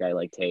room for a guy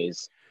like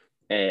Taves.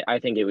 I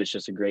think it was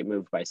just a great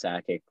move by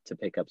Sakic to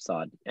pick up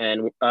Saad.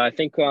 And I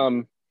think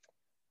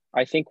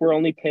we're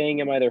only paying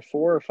him either $4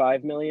 or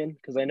 $5 million,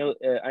 because I know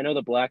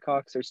the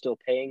Blackhawks are still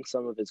paying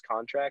some of his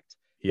contract.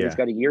 Yeah. He's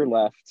got a year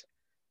left.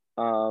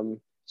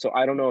 So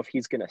I don't know if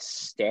he's going to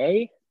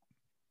stay,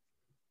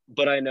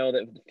 but I know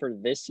that for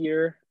this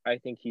year, I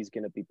think he's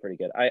going to be pretty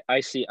good. I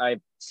see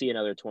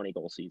another 20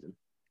 goal season.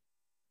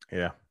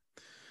 Yeah,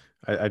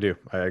 I do.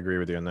 I agree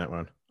with you on that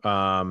one.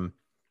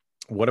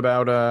 What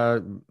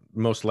about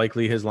most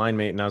likely his line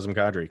mate, Nazem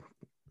Kadri?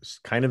 It's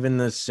kind of in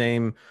the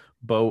same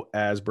boat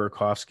as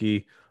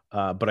Burakovsky,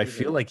 but I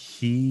feel like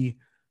he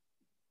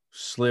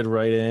slid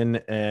right in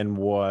and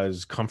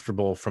was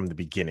comfortable from the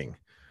beginning,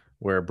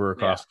 where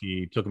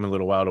Burakovsky took him a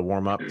little while to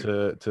warm up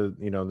to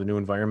you know, the new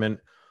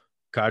environment.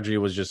 Kadri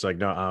was just like,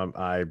 no,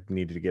 I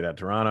needed to get out of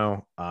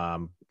Toronto.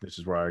 This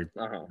is where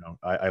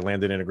I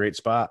landed in a great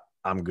spot.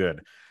 I'm good.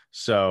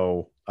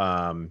 So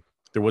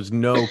there was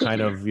no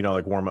kind of, you know,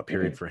 like warm up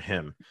period for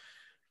him.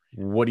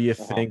 What do you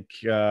think,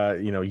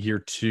 you know, year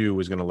 2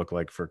 is going to look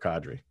like for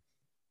Kadri?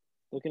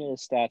 Looking at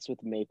his stats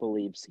with the Maple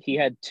Leafs, he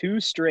had 2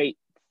 straight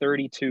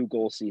 32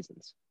 goal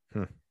seasons,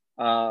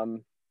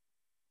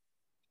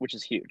 which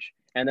is huge.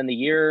 And then the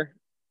year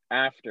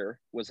after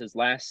was his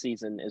last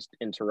season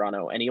in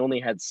Toronto, and he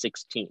only had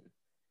 16.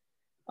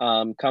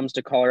 Comes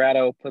to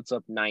Colorado, puts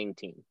up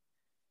 19.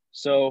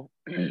 So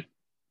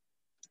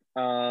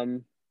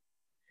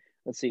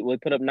let's see, we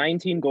put up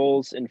 19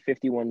 goals in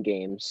 51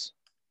 games.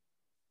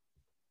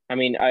 I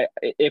mean,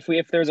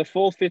 if there's a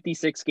full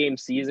 56 game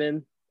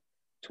season,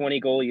 20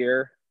 goal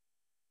year,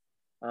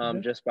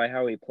 just by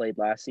how he played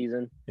last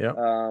season,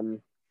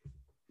 you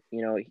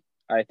know,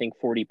 I think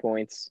 40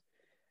 points.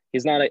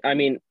 He's not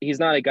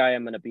a guy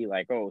I'm going to be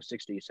like,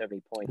 60,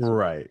 70 points.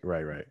 Right.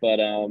 But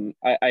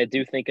I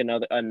do think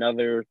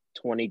another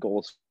 20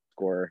 goal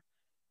scorer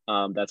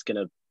that's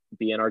going to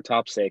be in our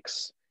top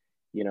 6.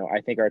 You know, I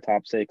think our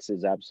top 6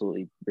 is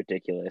absolutely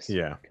ridiculous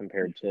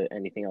compared to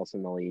anything else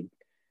in the league.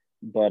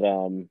 But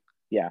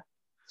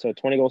so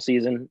 20 goal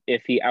season.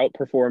 If he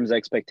outperforms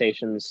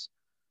expectations,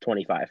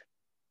 25.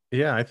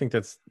 Yeah, I think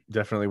that's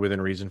definitely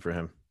within reason for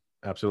him.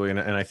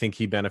 absolutely. And I think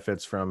he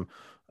benefits from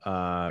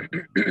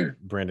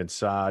Brandon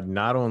Saad,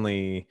 not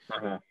only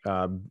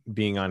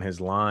being on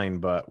his line,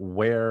 but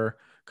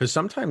because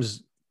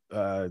sometimes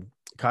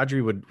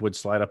Kadri would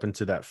slide up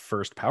into that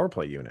first power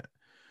play unit.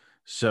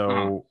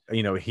 So,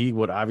 he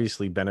would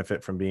obviously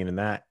benefit from being in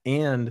that.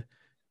 And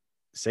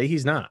say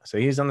he's on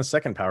the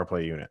second power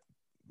play unit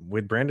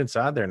with Brandon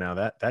Saad there now,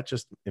 that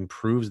just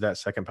improves that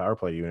second power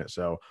play unit.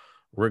 So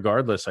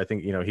regardless, I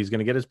think, he's going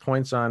to get his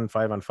points on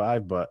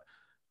 5-on-5, but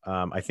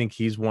I think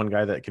he's one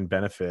guy that can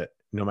benefit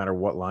no matter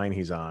what line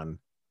he's on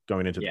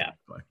going into the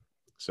play.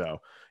 So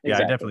I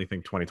definitely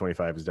think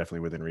 2025 is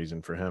definitely within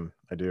reason for him.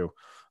 I do.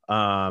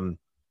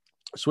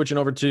 Switching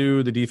over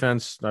to the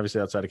defense,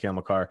 obviously outside of Cale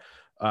Makar,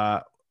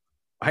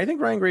 I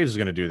think Ryan Graves is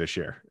going to do this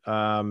year.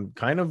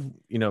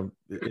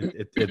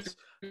 It's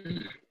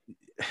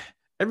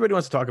everybody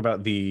wants to talk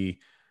about the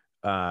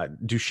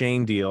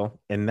Duchesne deal,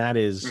 and that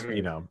is,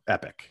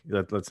 epic.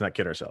 Let's not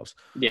kid ourselves.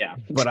 Yeah.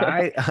 But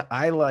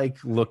I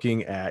like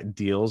looking at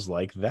deals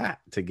like that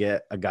to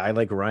get a guy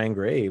like Ryan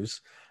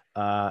Graves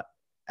at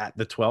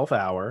the 12th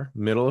hour,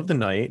 middle of the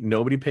night.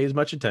 Nobody pays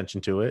much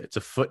attention to it. It's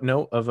a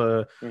footnote of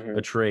a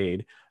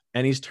trade,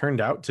 and he's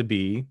turned out to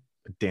be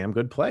a damn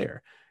good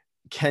player.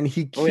 Can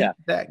he keep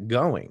that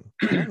going?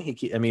 Can he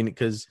keep,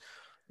 because,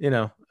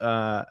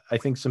 I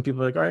think some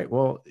people are like, all right,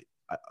 well,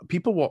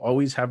 people will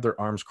always have their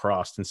arms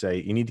crossed and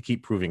say, you need to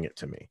keep proving it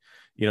to me.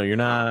 You're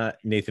not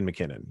Nathan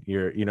McKinnon.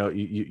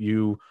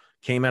 You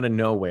came out of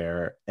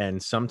nowhere.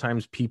 And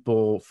sometimes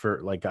people,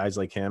 for like guys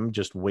like him,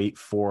 just wait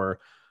for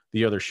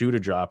the other shoe to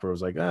drop, or it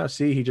was like,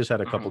 see, he just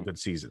had a couple good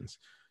seasons.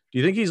 Do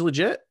you think he's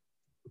legit?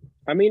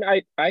 I mean,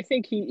 I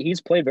think he's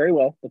played very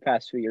well the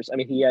past 2 years. I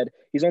mean,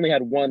 he's only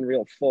had one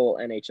real full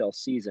NHL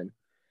season.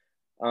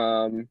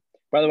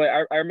 By the way,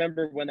 I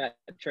remember when that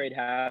trade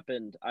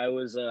happened, I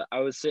was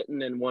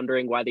sitting and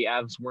wondering why the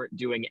Avs weren't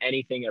doing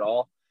anything at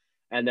all.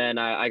 And then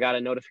I got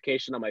a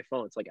notification on my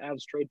phone. It's like,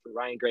 Avs trade for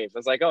Ryan Graves. I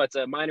was like, oh, it's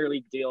a minor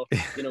league deal.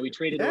 We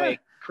traded away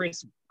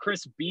Chris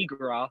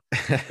Bigras,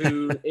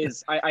 who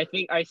is, I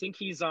think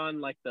he's on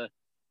like the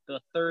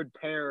third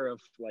pair of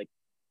like,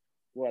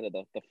 what are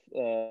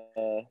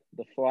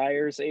the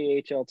Flyers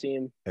AHL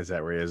team? Is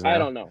that where he is now? I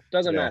don't know.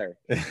 Doesn't matter.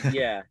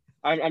 Yeah.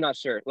 I'm not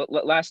sure.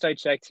 Last I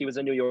checked, he was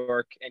in New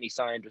York and he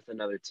signed with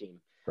another team.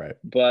 Right.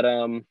 But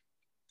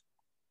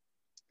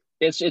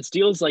it's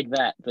deals like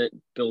that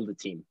build a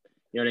team.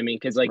 You know what I mean?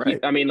 Because like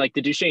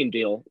the Duchesne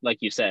deal, like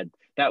you said,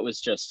 that was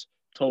just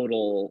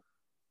total,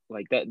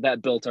 like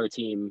that built our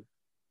team.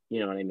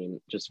 You know what I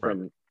mean? Just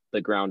from the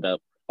ground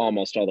up,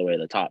 almost all the way to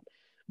the top.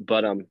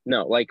 But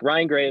no, like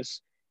Ryan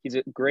Graves, he's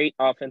a great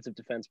offensive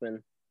defenseman.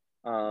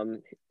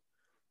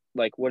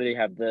 Like what do they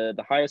have? The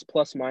highest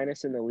plus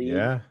minus in the league?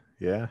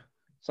 Yeah.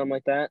 Something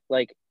like that.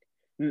 Like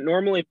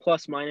normally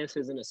plus minus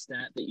isn't a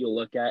stat that you'll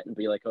look at and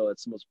be like, oh,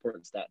 it's the most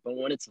important stat. But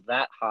when it's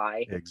that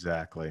high,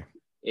 exactly,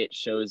 it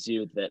shows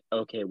you that,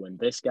 okay, when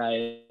this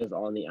guy is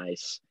on the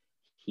ice,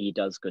 he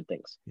does good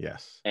things.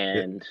 Yes.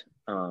 And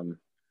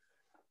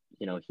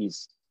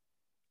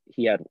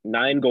he had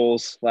 9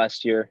 goals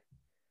last year,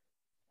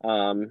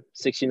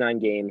 69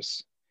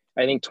 games.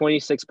 I think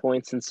 26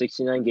 points in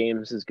 69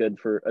 games is great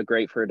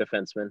for a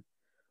defenseman.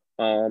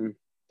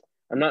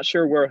 I'm not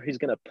sure where he's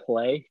going to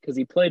play because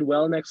he played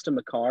well next to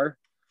Makar.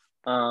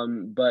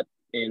 But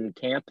in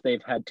camp,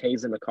 they've had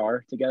Taze and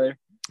Makar together.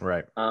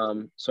 Right.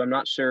 So I'm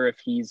not sure if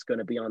he's going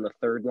to be on the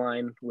third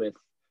line with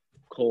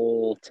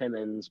Cole,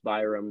 Timmins,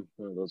 Byram,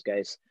 one of those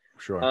guys.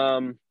 Sure.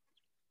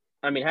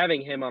 I mean,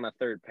 having him on a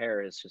third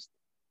pair is just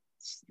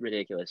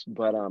ridiculous.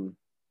 But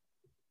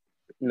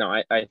no,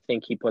 I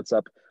think he puts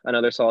up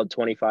another solid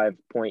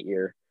 25-point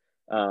year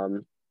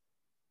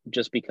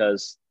just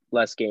because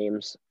less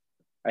games.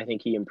 I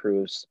think he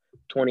improves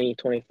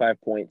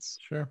 25 points.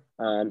 Sure.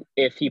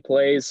 If he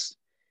plays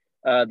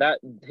that,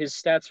 his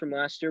stats from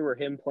last year were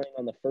him playing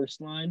on the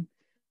first line.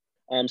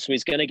 So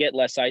he's going to get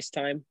less ice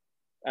time.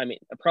 I mean,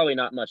 probably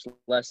not much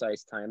less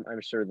ice time.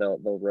 I'm sure they'll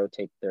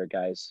rotate their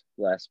guys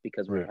less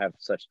because we have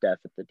such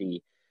depth at the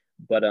D.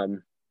 But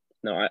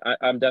no,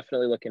 I'm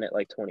definitely looking at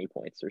like 20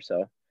 points or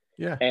so.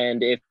 Yeah.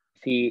 And if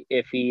he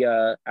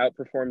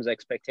outperforms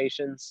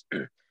expectations,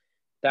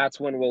 that's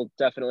when we'll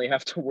definitely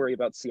have to worry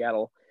about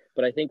Seattle.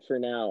 But I think for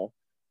now,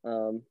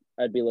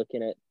 I'd be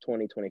looking at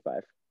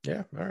 2025.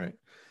 Yeah. All right.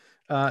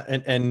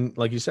 And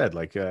like you said,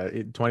 like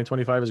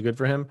 2025 is good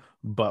for him,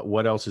 but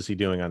what else is he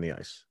doing on the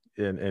ice?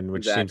 And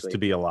which seems to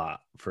be a lot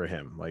for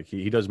him. Like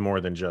he does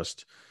more than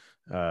just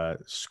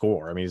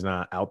score. I mean, he's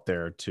not out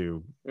there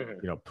to,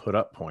 put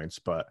up points,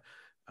 but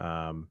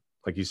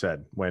like you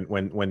said,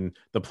 when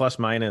the plus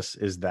minus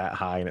is that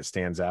high and it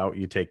stands out,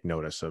 you take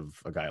notice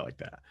of a guy like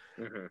that.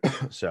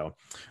 So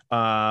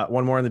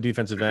one more on the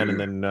defensive end, and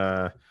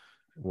then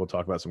we'll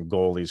talk about some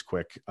goalies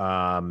quick.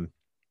 All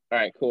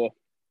right, cool.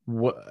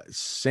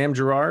 Sam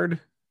Girard,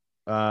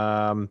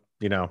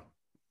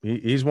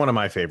 he's one of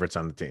my favorites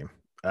on the team.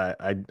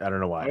 I don't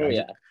know why.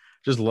 I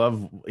just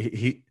love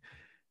he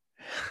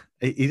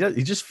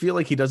just feel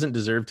like he doesn't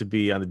deserve to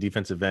be on the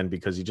defensive end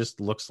because he just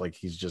looks like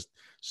he's just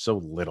so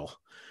little.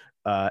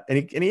 And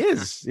he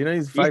is,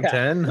 he's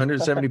 5'10",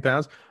 170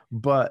 pounds,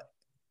 but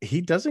he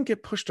doesn't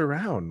get pushed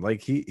around.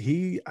 Like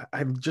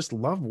I just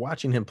love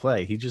watching him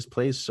play. He just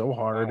plays so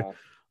hard.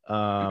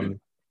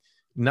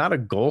 Not a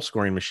goal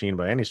scoring machine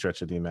by any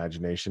stretch of the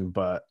imagination,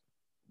 but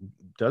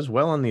does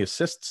well on the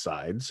assist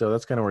side. So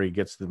that's kind of where he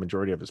gets the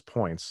majority of his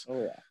points.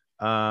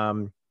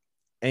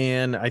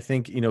 And I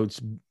think,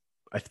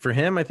 for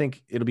him, I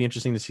think it'll be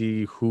interesting to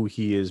see who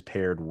he is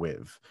paired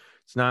with.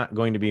 It's not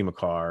going to be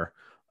Makar.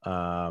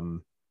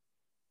 What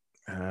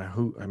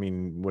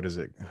is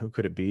it? Who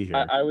could it be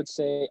here? I would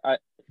say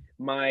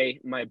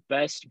my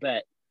best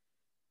bet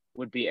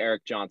would be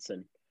Erik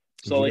Johnson,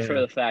 solely for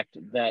the fact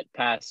that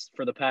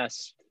for the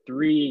past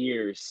 3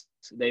 years,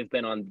 they've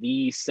been on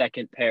the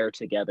second pair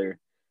together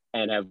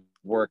and have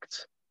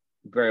worked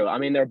very well. I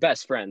mean, they're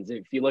best friends.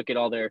 If you look at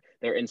all their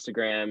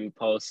Instagram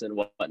posts and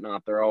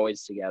whatnot, they're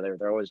always together.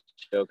 They're always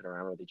joking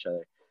around with each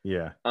other.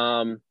 Yeah.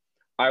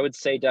 I would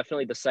say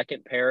definitely the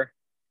second pair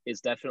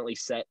is definitely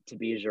set to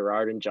be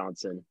Girard and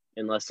Johnson,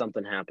 unless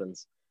something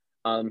happens.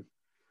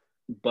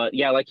 But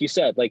yeah, like you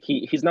said, like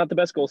he's not the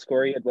best goal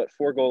scorer. He had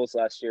 4 goals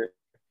last year.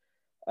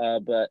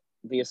 But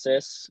the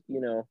assists,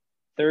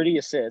 30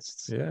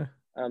 assists. Yeah.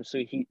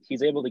 So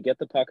he's able to get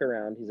the puck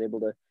around. He's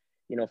able to,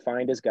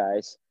 find his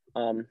guys.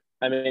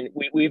 I mean,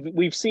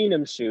 we've seen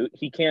him shoot.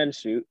 He can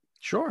shoot.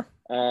 Sure.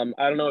 I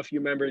don't know if you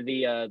remember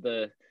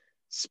the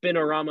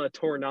Spinorama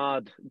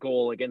Tornado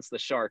goal against the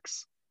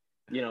Sharks,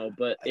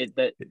 but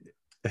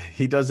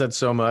he does that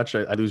so much.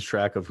 I lose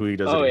track of who he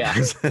does. Oh, it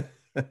against.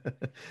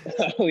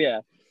 Oh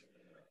yeah.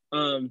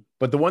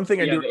 But the one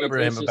thing I do remember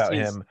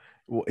him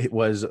it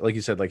was, like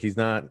you said, like he's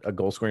not a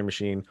goal scoring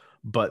machine,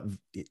 but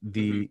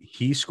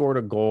he scored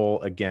a goal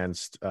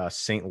against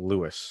St.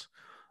 Louis.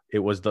 It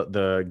was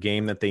the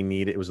game that they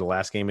needed. It was the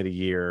last game of the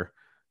year.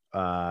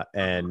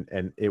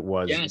 And it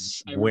was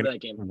that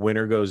game.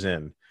 Winner goes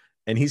in.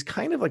 And he's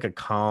kind of like a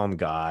calm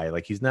guy.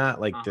 Like he's not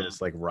like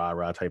this like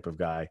rah type of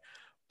guy.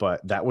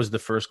 But that was the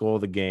first goal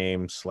of the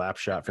game. Slap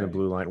shot from the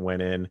blue line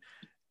went in.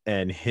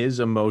 And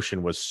his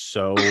emotion was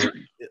so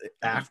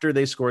after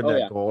they scored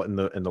that goal and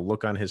the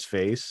look on his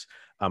face,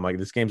 I'm like,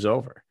 this game's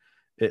over.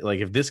 Like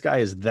if this guy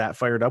is that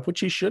fired up, which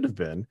he should have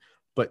been,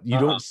 but you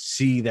don't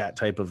see that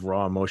type of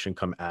raw emotion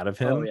come out of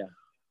him. Oh yeah,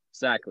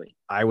 exactly.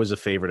 I was a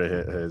favorite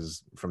of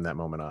his from that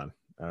moment on.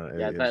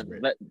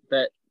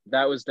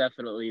 That was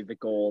definitely the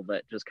goal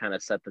that just kind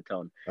of set the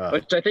tone.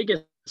 Which I think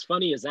is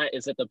funny is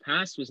that the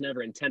pass was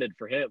never intended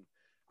for him.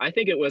 I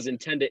think it was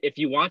intended. If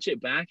you watch it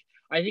back,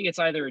 I think it's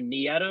either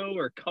Nieto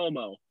or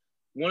Como,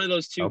 one of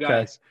those two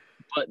guys.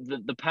 But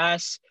the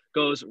pass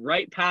goes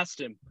right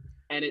past him,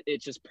 and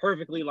it just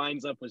perfectly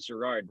lines up with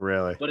Girard.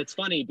 Really? But it's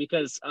funny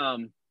because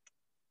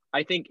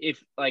I think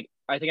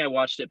I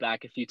watched it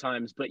back a few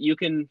times, but you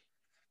can,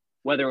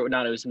 whether or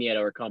not it was Nieto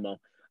or Como,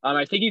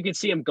 I think you can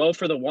see him go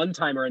for the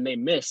one-timer and they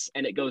miss,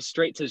 and it goes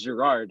straight to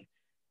Girard,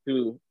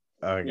 who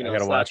I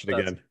gotta watch it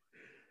again.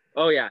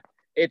 Oh yeah.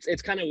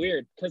 It's kind of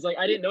weird because like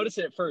I didn't notice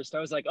it at first. I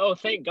was like, oh,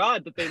 thank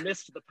God that they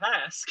missed the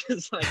pass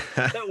because like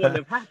that wouldn't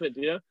have happened,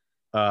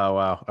 Oh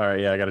wow! All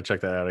right, yeah, I got to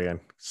check that out again.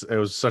 It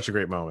was such a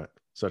great moment.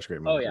 Such a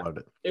great moment. Oh yeah, loved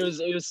it. It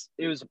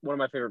was one of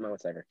my favorite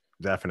moments ever.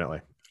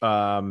 Definitely.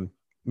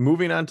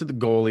 Moving on to the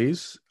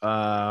goalies.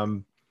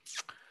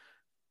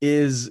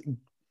 Is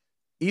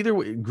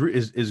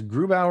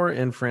Grubauer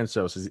and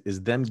Francouz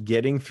is them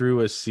getting through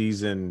a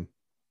season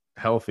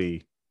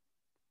healthy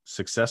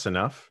success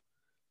enough?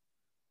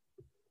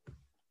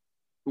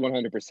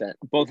 100%.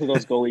 Both of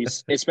those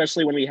goalies,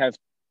 especially when we have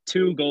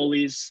 2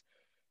 goalies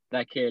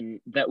that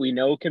we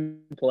know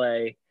can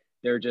play.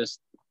 They're just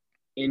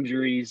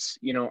injuries.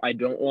 I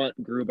don't want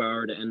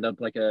Grubauer to end up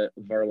like a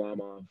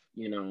Varlamov,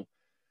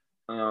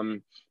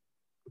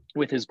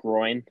 with his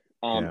groin.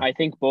 I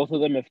think both of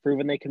them have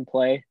proven they can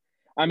play.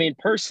 I mean,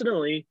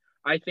 personally,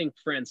 I think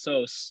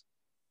Francouz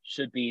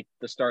should be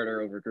the starter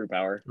over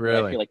Grubauer.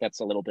 Really? I feel like that's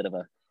a little bit of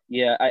a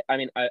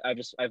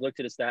I've looked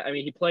at his stat. I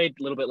mean, he played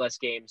a little bit less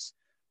games.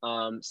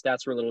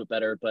 Stats were a little bit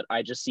better, but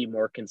I just see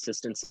more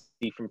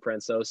consistency from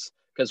Francouz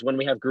because when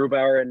we have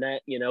Grubauer in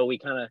net, we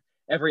kind of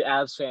every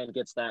Avs fan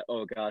gets that,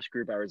 oh gosh,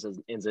 Grubauer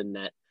is in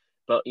net,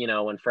 but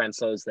when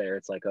Francouz there,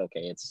 it's like,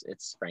 okay,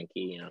 it's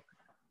Frankie,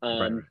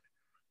 Right.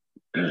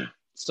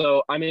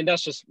 So I mean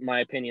that's just my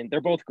opinion. They're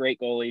both great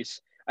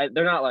goalies.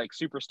 They're not like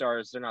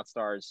superstars. They're not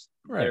stars.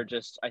 Right. They're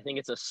just, I think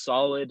it's a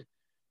solid,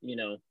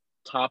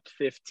 top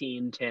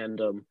 15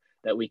 tandem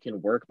that we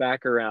can work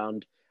back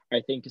around. I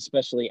think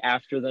especially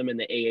after them in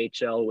the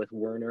AHL with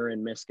Werner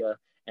and Miska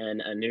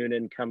and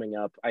Noonan coming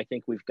up, I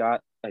think we've got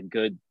a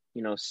good,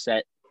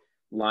 set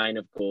line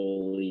of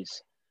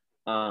goalies.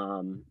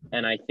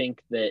 And I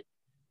think that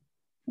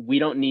we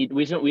don't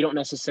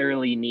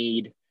necessarily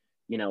need,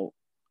 a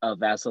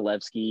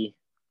Vasilevsky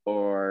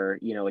or,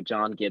 a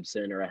John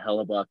Gibson or a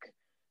Hellebuck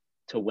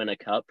to win a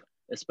cup,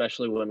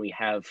 especially when we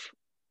have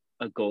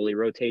a goalie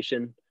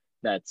rotation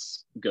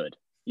that's good,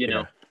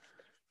 Yeah.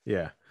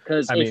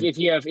 Because if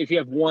you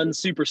have one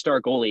superstar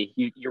goalie,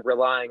 you're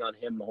relying on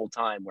him the whole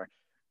time. Where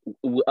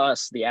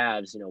us, the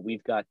Avs,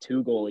 we've got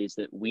 2 goalies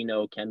that we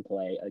know can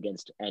play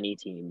against any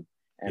team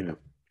and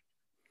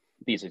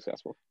be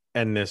successful.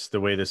 And the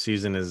way the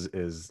season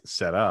is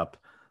set up,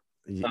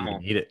 you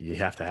need it. You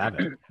have to have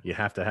it. You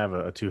have to have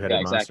a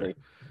two-headed monster.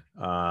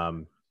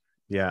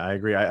 Yeah, I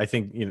agree. I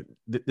think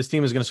this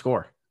team is going to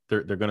score.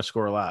 They're going to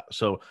score a lot,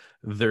 so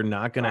they're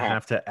not going to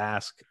have to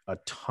ask a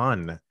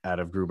ton out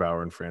of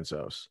Grubauer and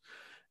Francouz.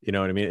 You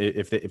know what I mean?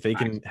 If they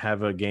can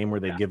have a game where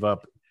they give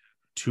up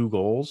 2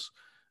 goals,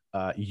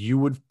 you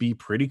would be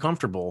pretty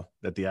comfortable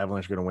that the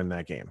Avalanche are going to win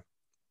that game.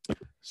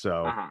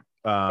 So,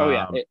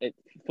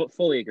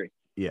 fully agree.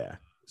 Yeah.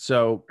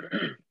 So,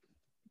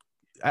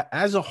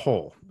 as a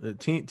whole, the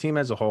team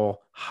as a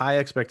whole, high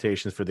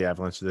expectations for the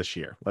Avalanche this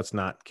year. Let's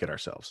not kid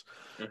ourselves.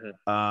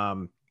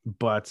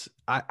 But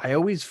I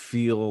always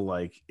feel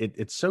like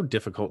it's so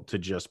difficult to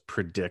just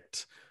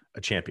predict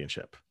a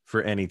championship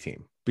for any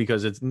team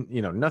because it's,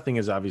 nothing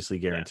is obviously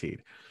guaranteed.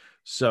 Yeah.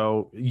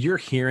 So you're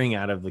hearing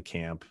out of the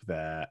camp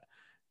that,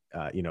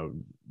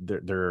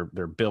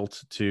 they're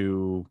built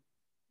to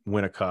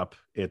win a cup.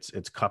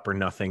 It's cup or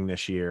nothing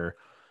this year.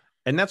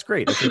 And that's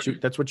great.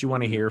 That's what you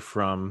want to hear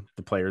from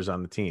the players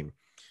on the team.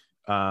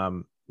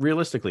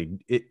 Realistically,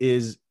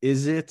 is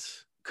it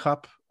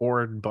cup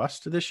or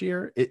bust this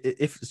year?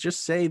 If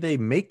just say they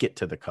make it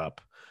to the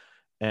cup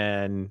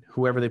and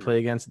whoever they play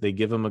against, they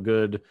give them a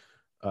good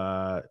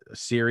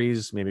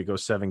series, maybe it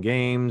goes 7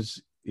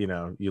 games,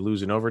 you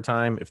lose in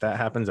overtime. If that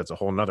happens, that's a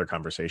whole nother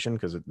conversation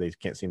because they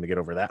can't seem to get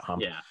over that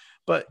hump. Yeah.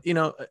 But,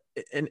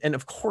 and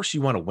of course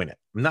you want to win it.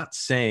 I'm not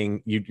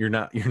saying you're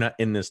not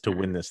in this to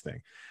win this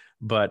thing,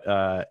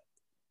 but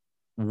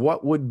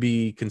what would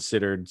be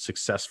considered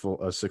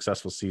a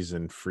successful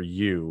season for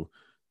you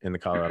in the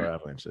Colorado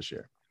Avalanche this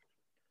year?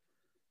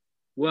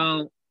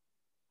 Well,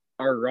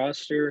 our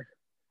roster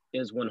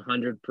is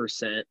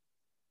 100%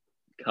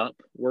 cup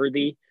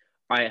worthy.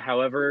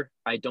 However,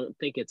 I don't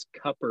think it's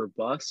cup or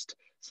bust,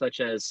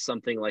 such as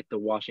something like the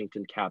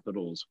Washington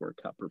Capitals were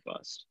cup or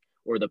bust,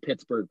 or the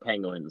Pittsburgh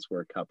Penguins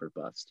were cup or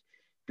bust,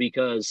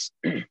 because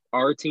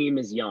our team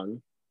is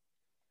young.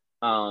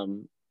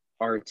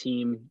 Our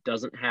team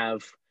doesn't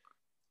have,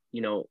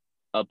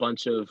 a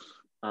bunch of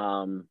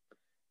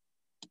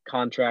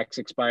contracts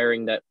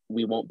expiring that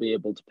we won't be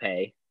able to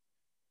pay.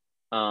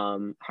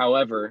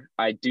 However,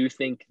 I do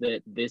think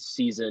that this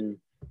season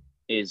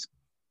is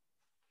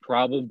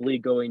probably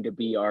going to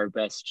be our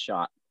best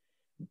shot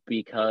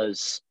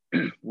because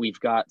we've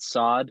got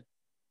Saad,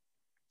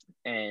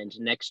 and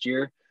next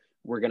year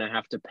we're going to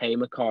have to pay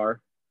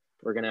Makar.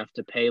 We're going to have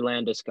to pay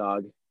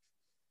Landeskog.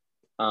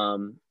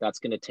 That's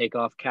going to take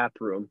off cap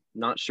room.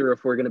 Not sure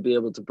if we're going to be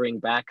able to bring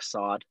back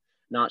Saad.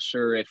 Not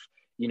sure if,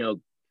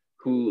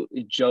 who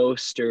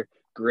Jost or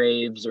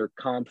Graves or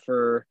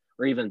Comfer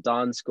or even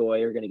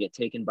Donskoy are going to get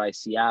taken by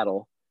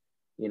Seattle.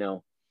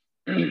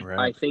 Right.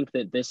 I think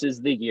that this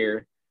is the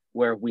year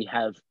where we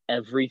have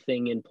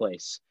everything in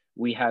place.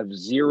 We have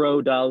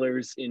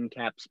 $0 in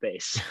cap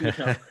space.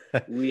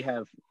 We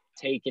have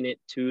taken it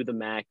to the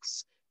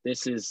max.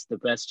 This is the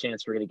best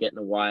chance we're going to get in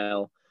a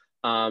while.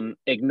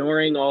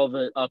 Ignoring all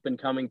the up and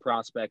coming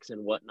prospects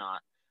and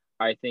whatnot,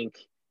 I think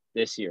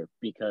this year,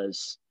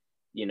 because,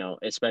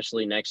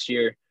 especially next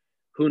year,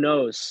 who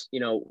knows,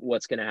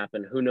 what's going to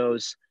happen? Who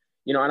knows,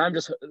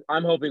 and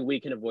I'm hoping we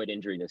can avoid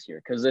injury this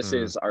year because this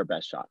is our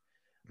best shot.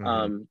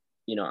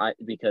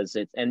 Because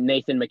and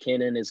Nathan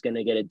MacKinnon is going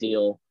to get a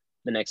deal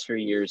the next few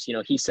years.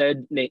 He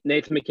said,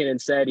 Nathan MacKinnon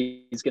said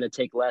he's going to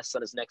take less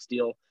on his next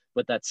deal,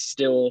 but that's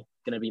still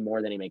going to be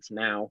more than he makes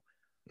now.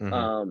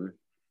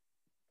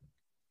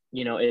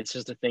 It's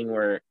just a thing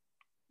where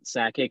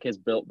Sakic has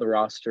built the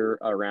roster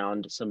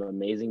around some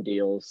amazing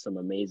deals, some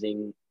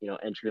amazing,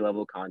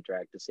 entry-level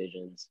contract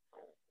decisions.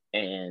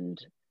 And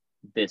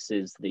this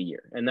is the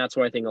year. And that's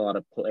why I think a lot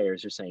of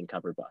players are saying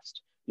cup or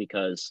bust,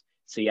 because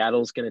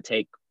Seattle's going to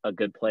take a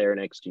good player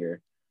next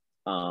year.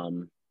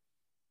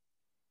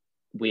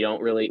 We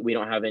don't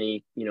have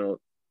any,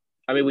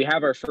 we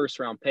have our first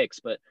round picks,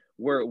 but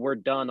we're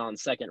done on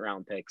second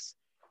round picks,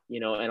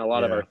 and a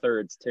lot of our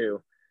thirds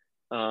too.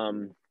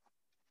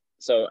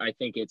 So I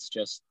think it's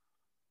just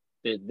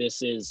that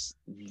this is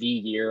the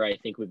year I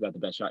think we've got the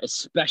best shot,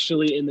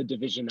 especially in the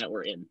division that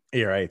we're in.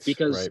 Yeah, right.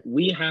 Because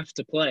we have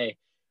to play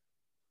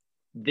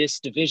this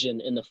division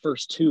in the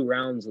first 2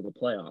 rounds of the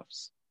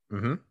playoffs.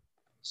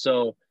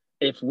 So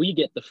if we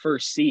get the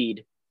first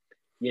seed,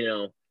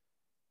 in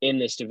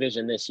this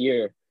division this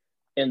year,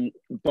 and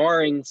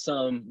barring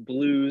some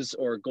Blues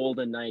or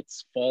Golden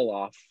Knights fall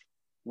off,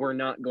 we're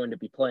not going to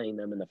be playing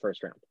them in the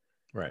first round.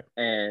 Right.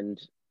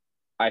 And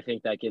I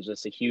think that gives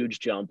us a huge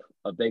jump,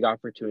 a big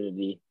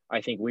opportunity. I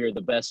think we are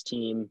the best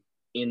team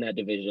in that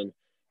division.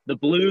 The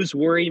Blues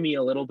worry me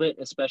a little bit,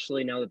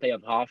 especially now that they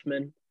have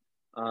Hoffman.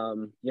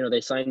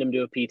 They signed him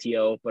to a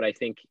PTO, but I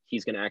think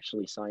he's going to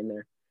actually sign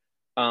there.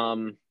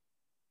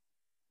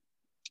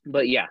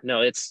 But yeah,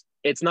 no, it's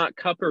not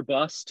cup or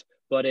bust,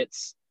 but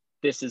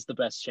this is the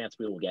best chance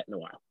we will get in a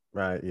while.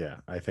 Right. Yeah.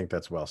 I think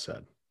that's well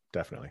said.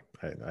 Definitely.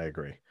 I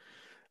agree.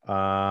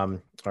 All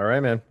right,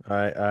 man.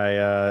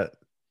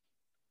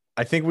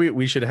 I think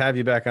we should have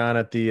you back on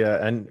at the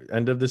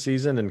end of the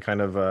season and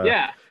kind of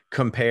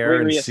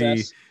compare and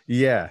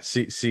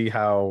see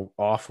how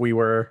off we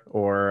were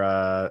or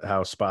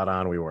how spot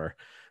on we were.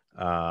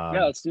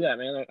 Yeah, let's do that,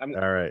 man.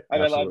 All right. I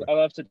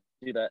love to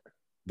do that.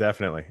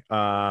 Definitely.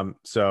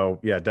 So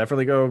yeah,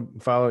 definitely go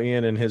follow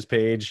Ian and his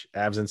page,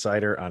 Avs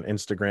Insider, on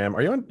Instagram.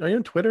 Are you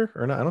on Twitter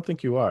or not? I don't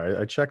think you are.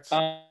 I checked.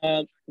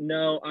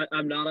 No,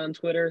 I'm not on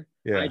Twitter.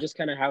 Yeah. I just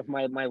kind of have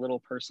my little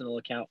personal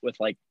account with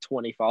like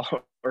 20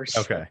 followers.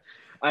 Okay.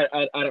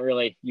 I don't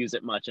really use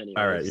it much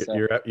anymore. All right.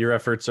 So. Your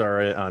efforts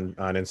are on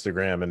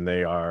Instagram, and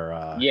they are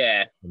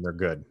and they're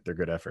good. They're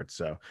good efforts.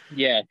 So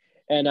yeah.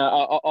 And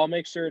I'll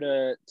make sure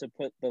to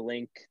put the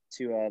link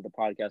to the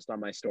podcast on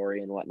my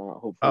story and whatnot.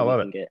 Hopefully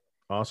we can get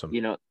awesome.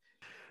 Yeah,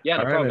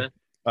 no problem,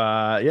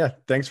 man. Yeah,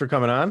 thanks for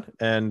coming on.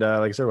 And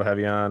like I said, we'll have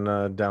you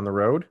on down the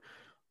road.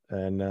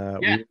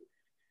 And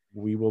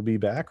we will be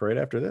back right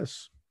after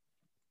this.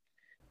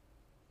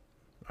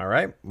 All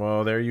right.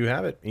 Well, there you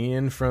have it.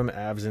 Ian from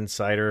Avs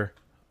Insider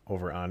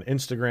over on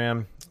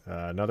Instagram.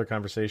 Another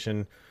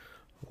conversation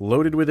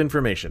loaded with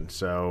information.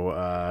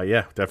 So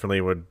yeah,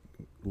 definitely would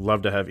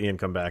love to have Ian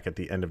come back at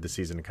the end of the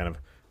season and kind of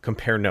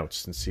compare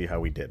notes and see how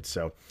we did.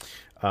 So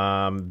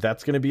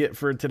that's going to be it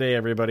for today,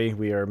 everybody.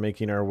 We are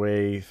making our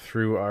way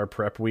through our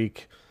prep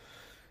week,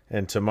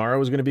 and tomorrow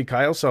is going to be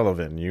Kyle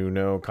Sullivan. You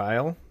know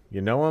Kyle,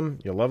 you know him,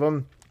 you love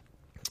him.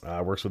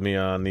 Works with me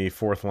on the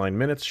Fourth Line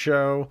Minutes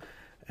show,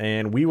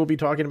 and we will be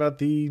talking about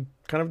the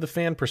kind of the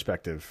fan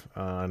perspective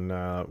on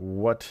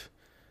what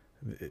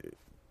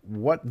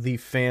the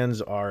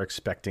fans are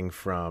expecting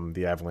from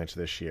the Avalanche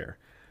this year.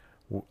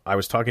 I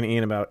was talking to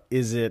Ian about,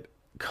 is it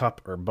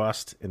cup or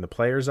bust in the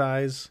player's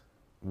eyes?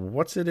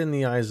 What's it in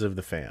the eyes of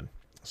the fan?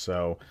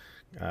 So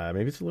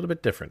maybe it's a little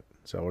bit different.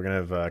 So we're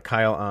going to have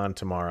Kyle on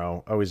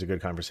tomorrow. Always a good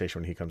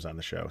conversation when he comes on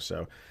the show.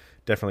 So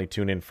definitely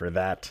tune in for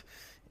that.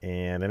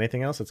 And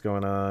anything else that's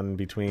going on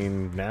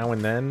between now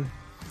and then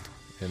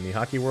in the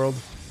hockey world,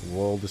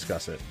 we'll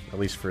discuss it, at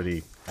least for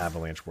the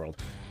Avalanche world.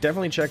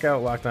 Definitely check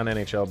out Locked On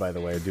NHL, by the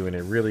way. We're doing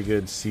a really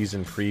good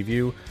season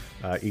preview.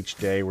 Each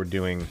day we're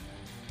doing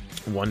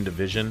one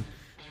division.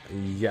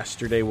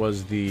 Yesterday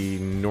was the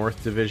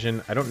North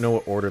Division. I don't know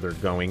what order they're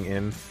going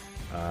in,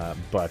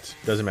 but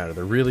doesn't matter.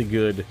 They're really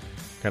good,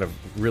 kind of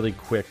really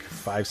quick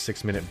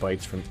 5-6 minute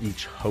bites from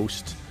each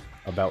host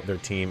about their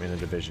team in a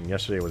division.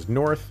 Yesterday was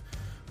North.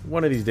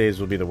 One of these days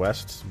will be the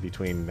West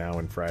between now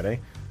and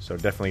Friday. So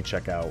definitely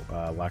check out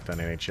Locked On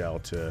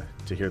NHL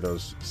to hear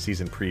those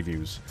season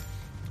previews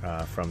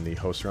from the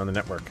hosts around the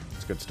network.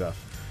 It's good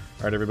stuff.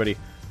 All right, everybody.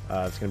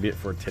 That's going to be it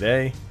for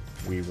today.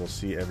 We will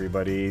see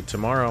everybody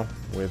tomorrow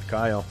with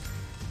Kyle.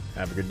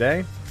 Have a good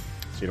day.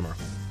 See you tomorrow.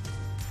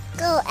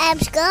 Go,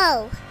 Abs,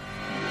 go.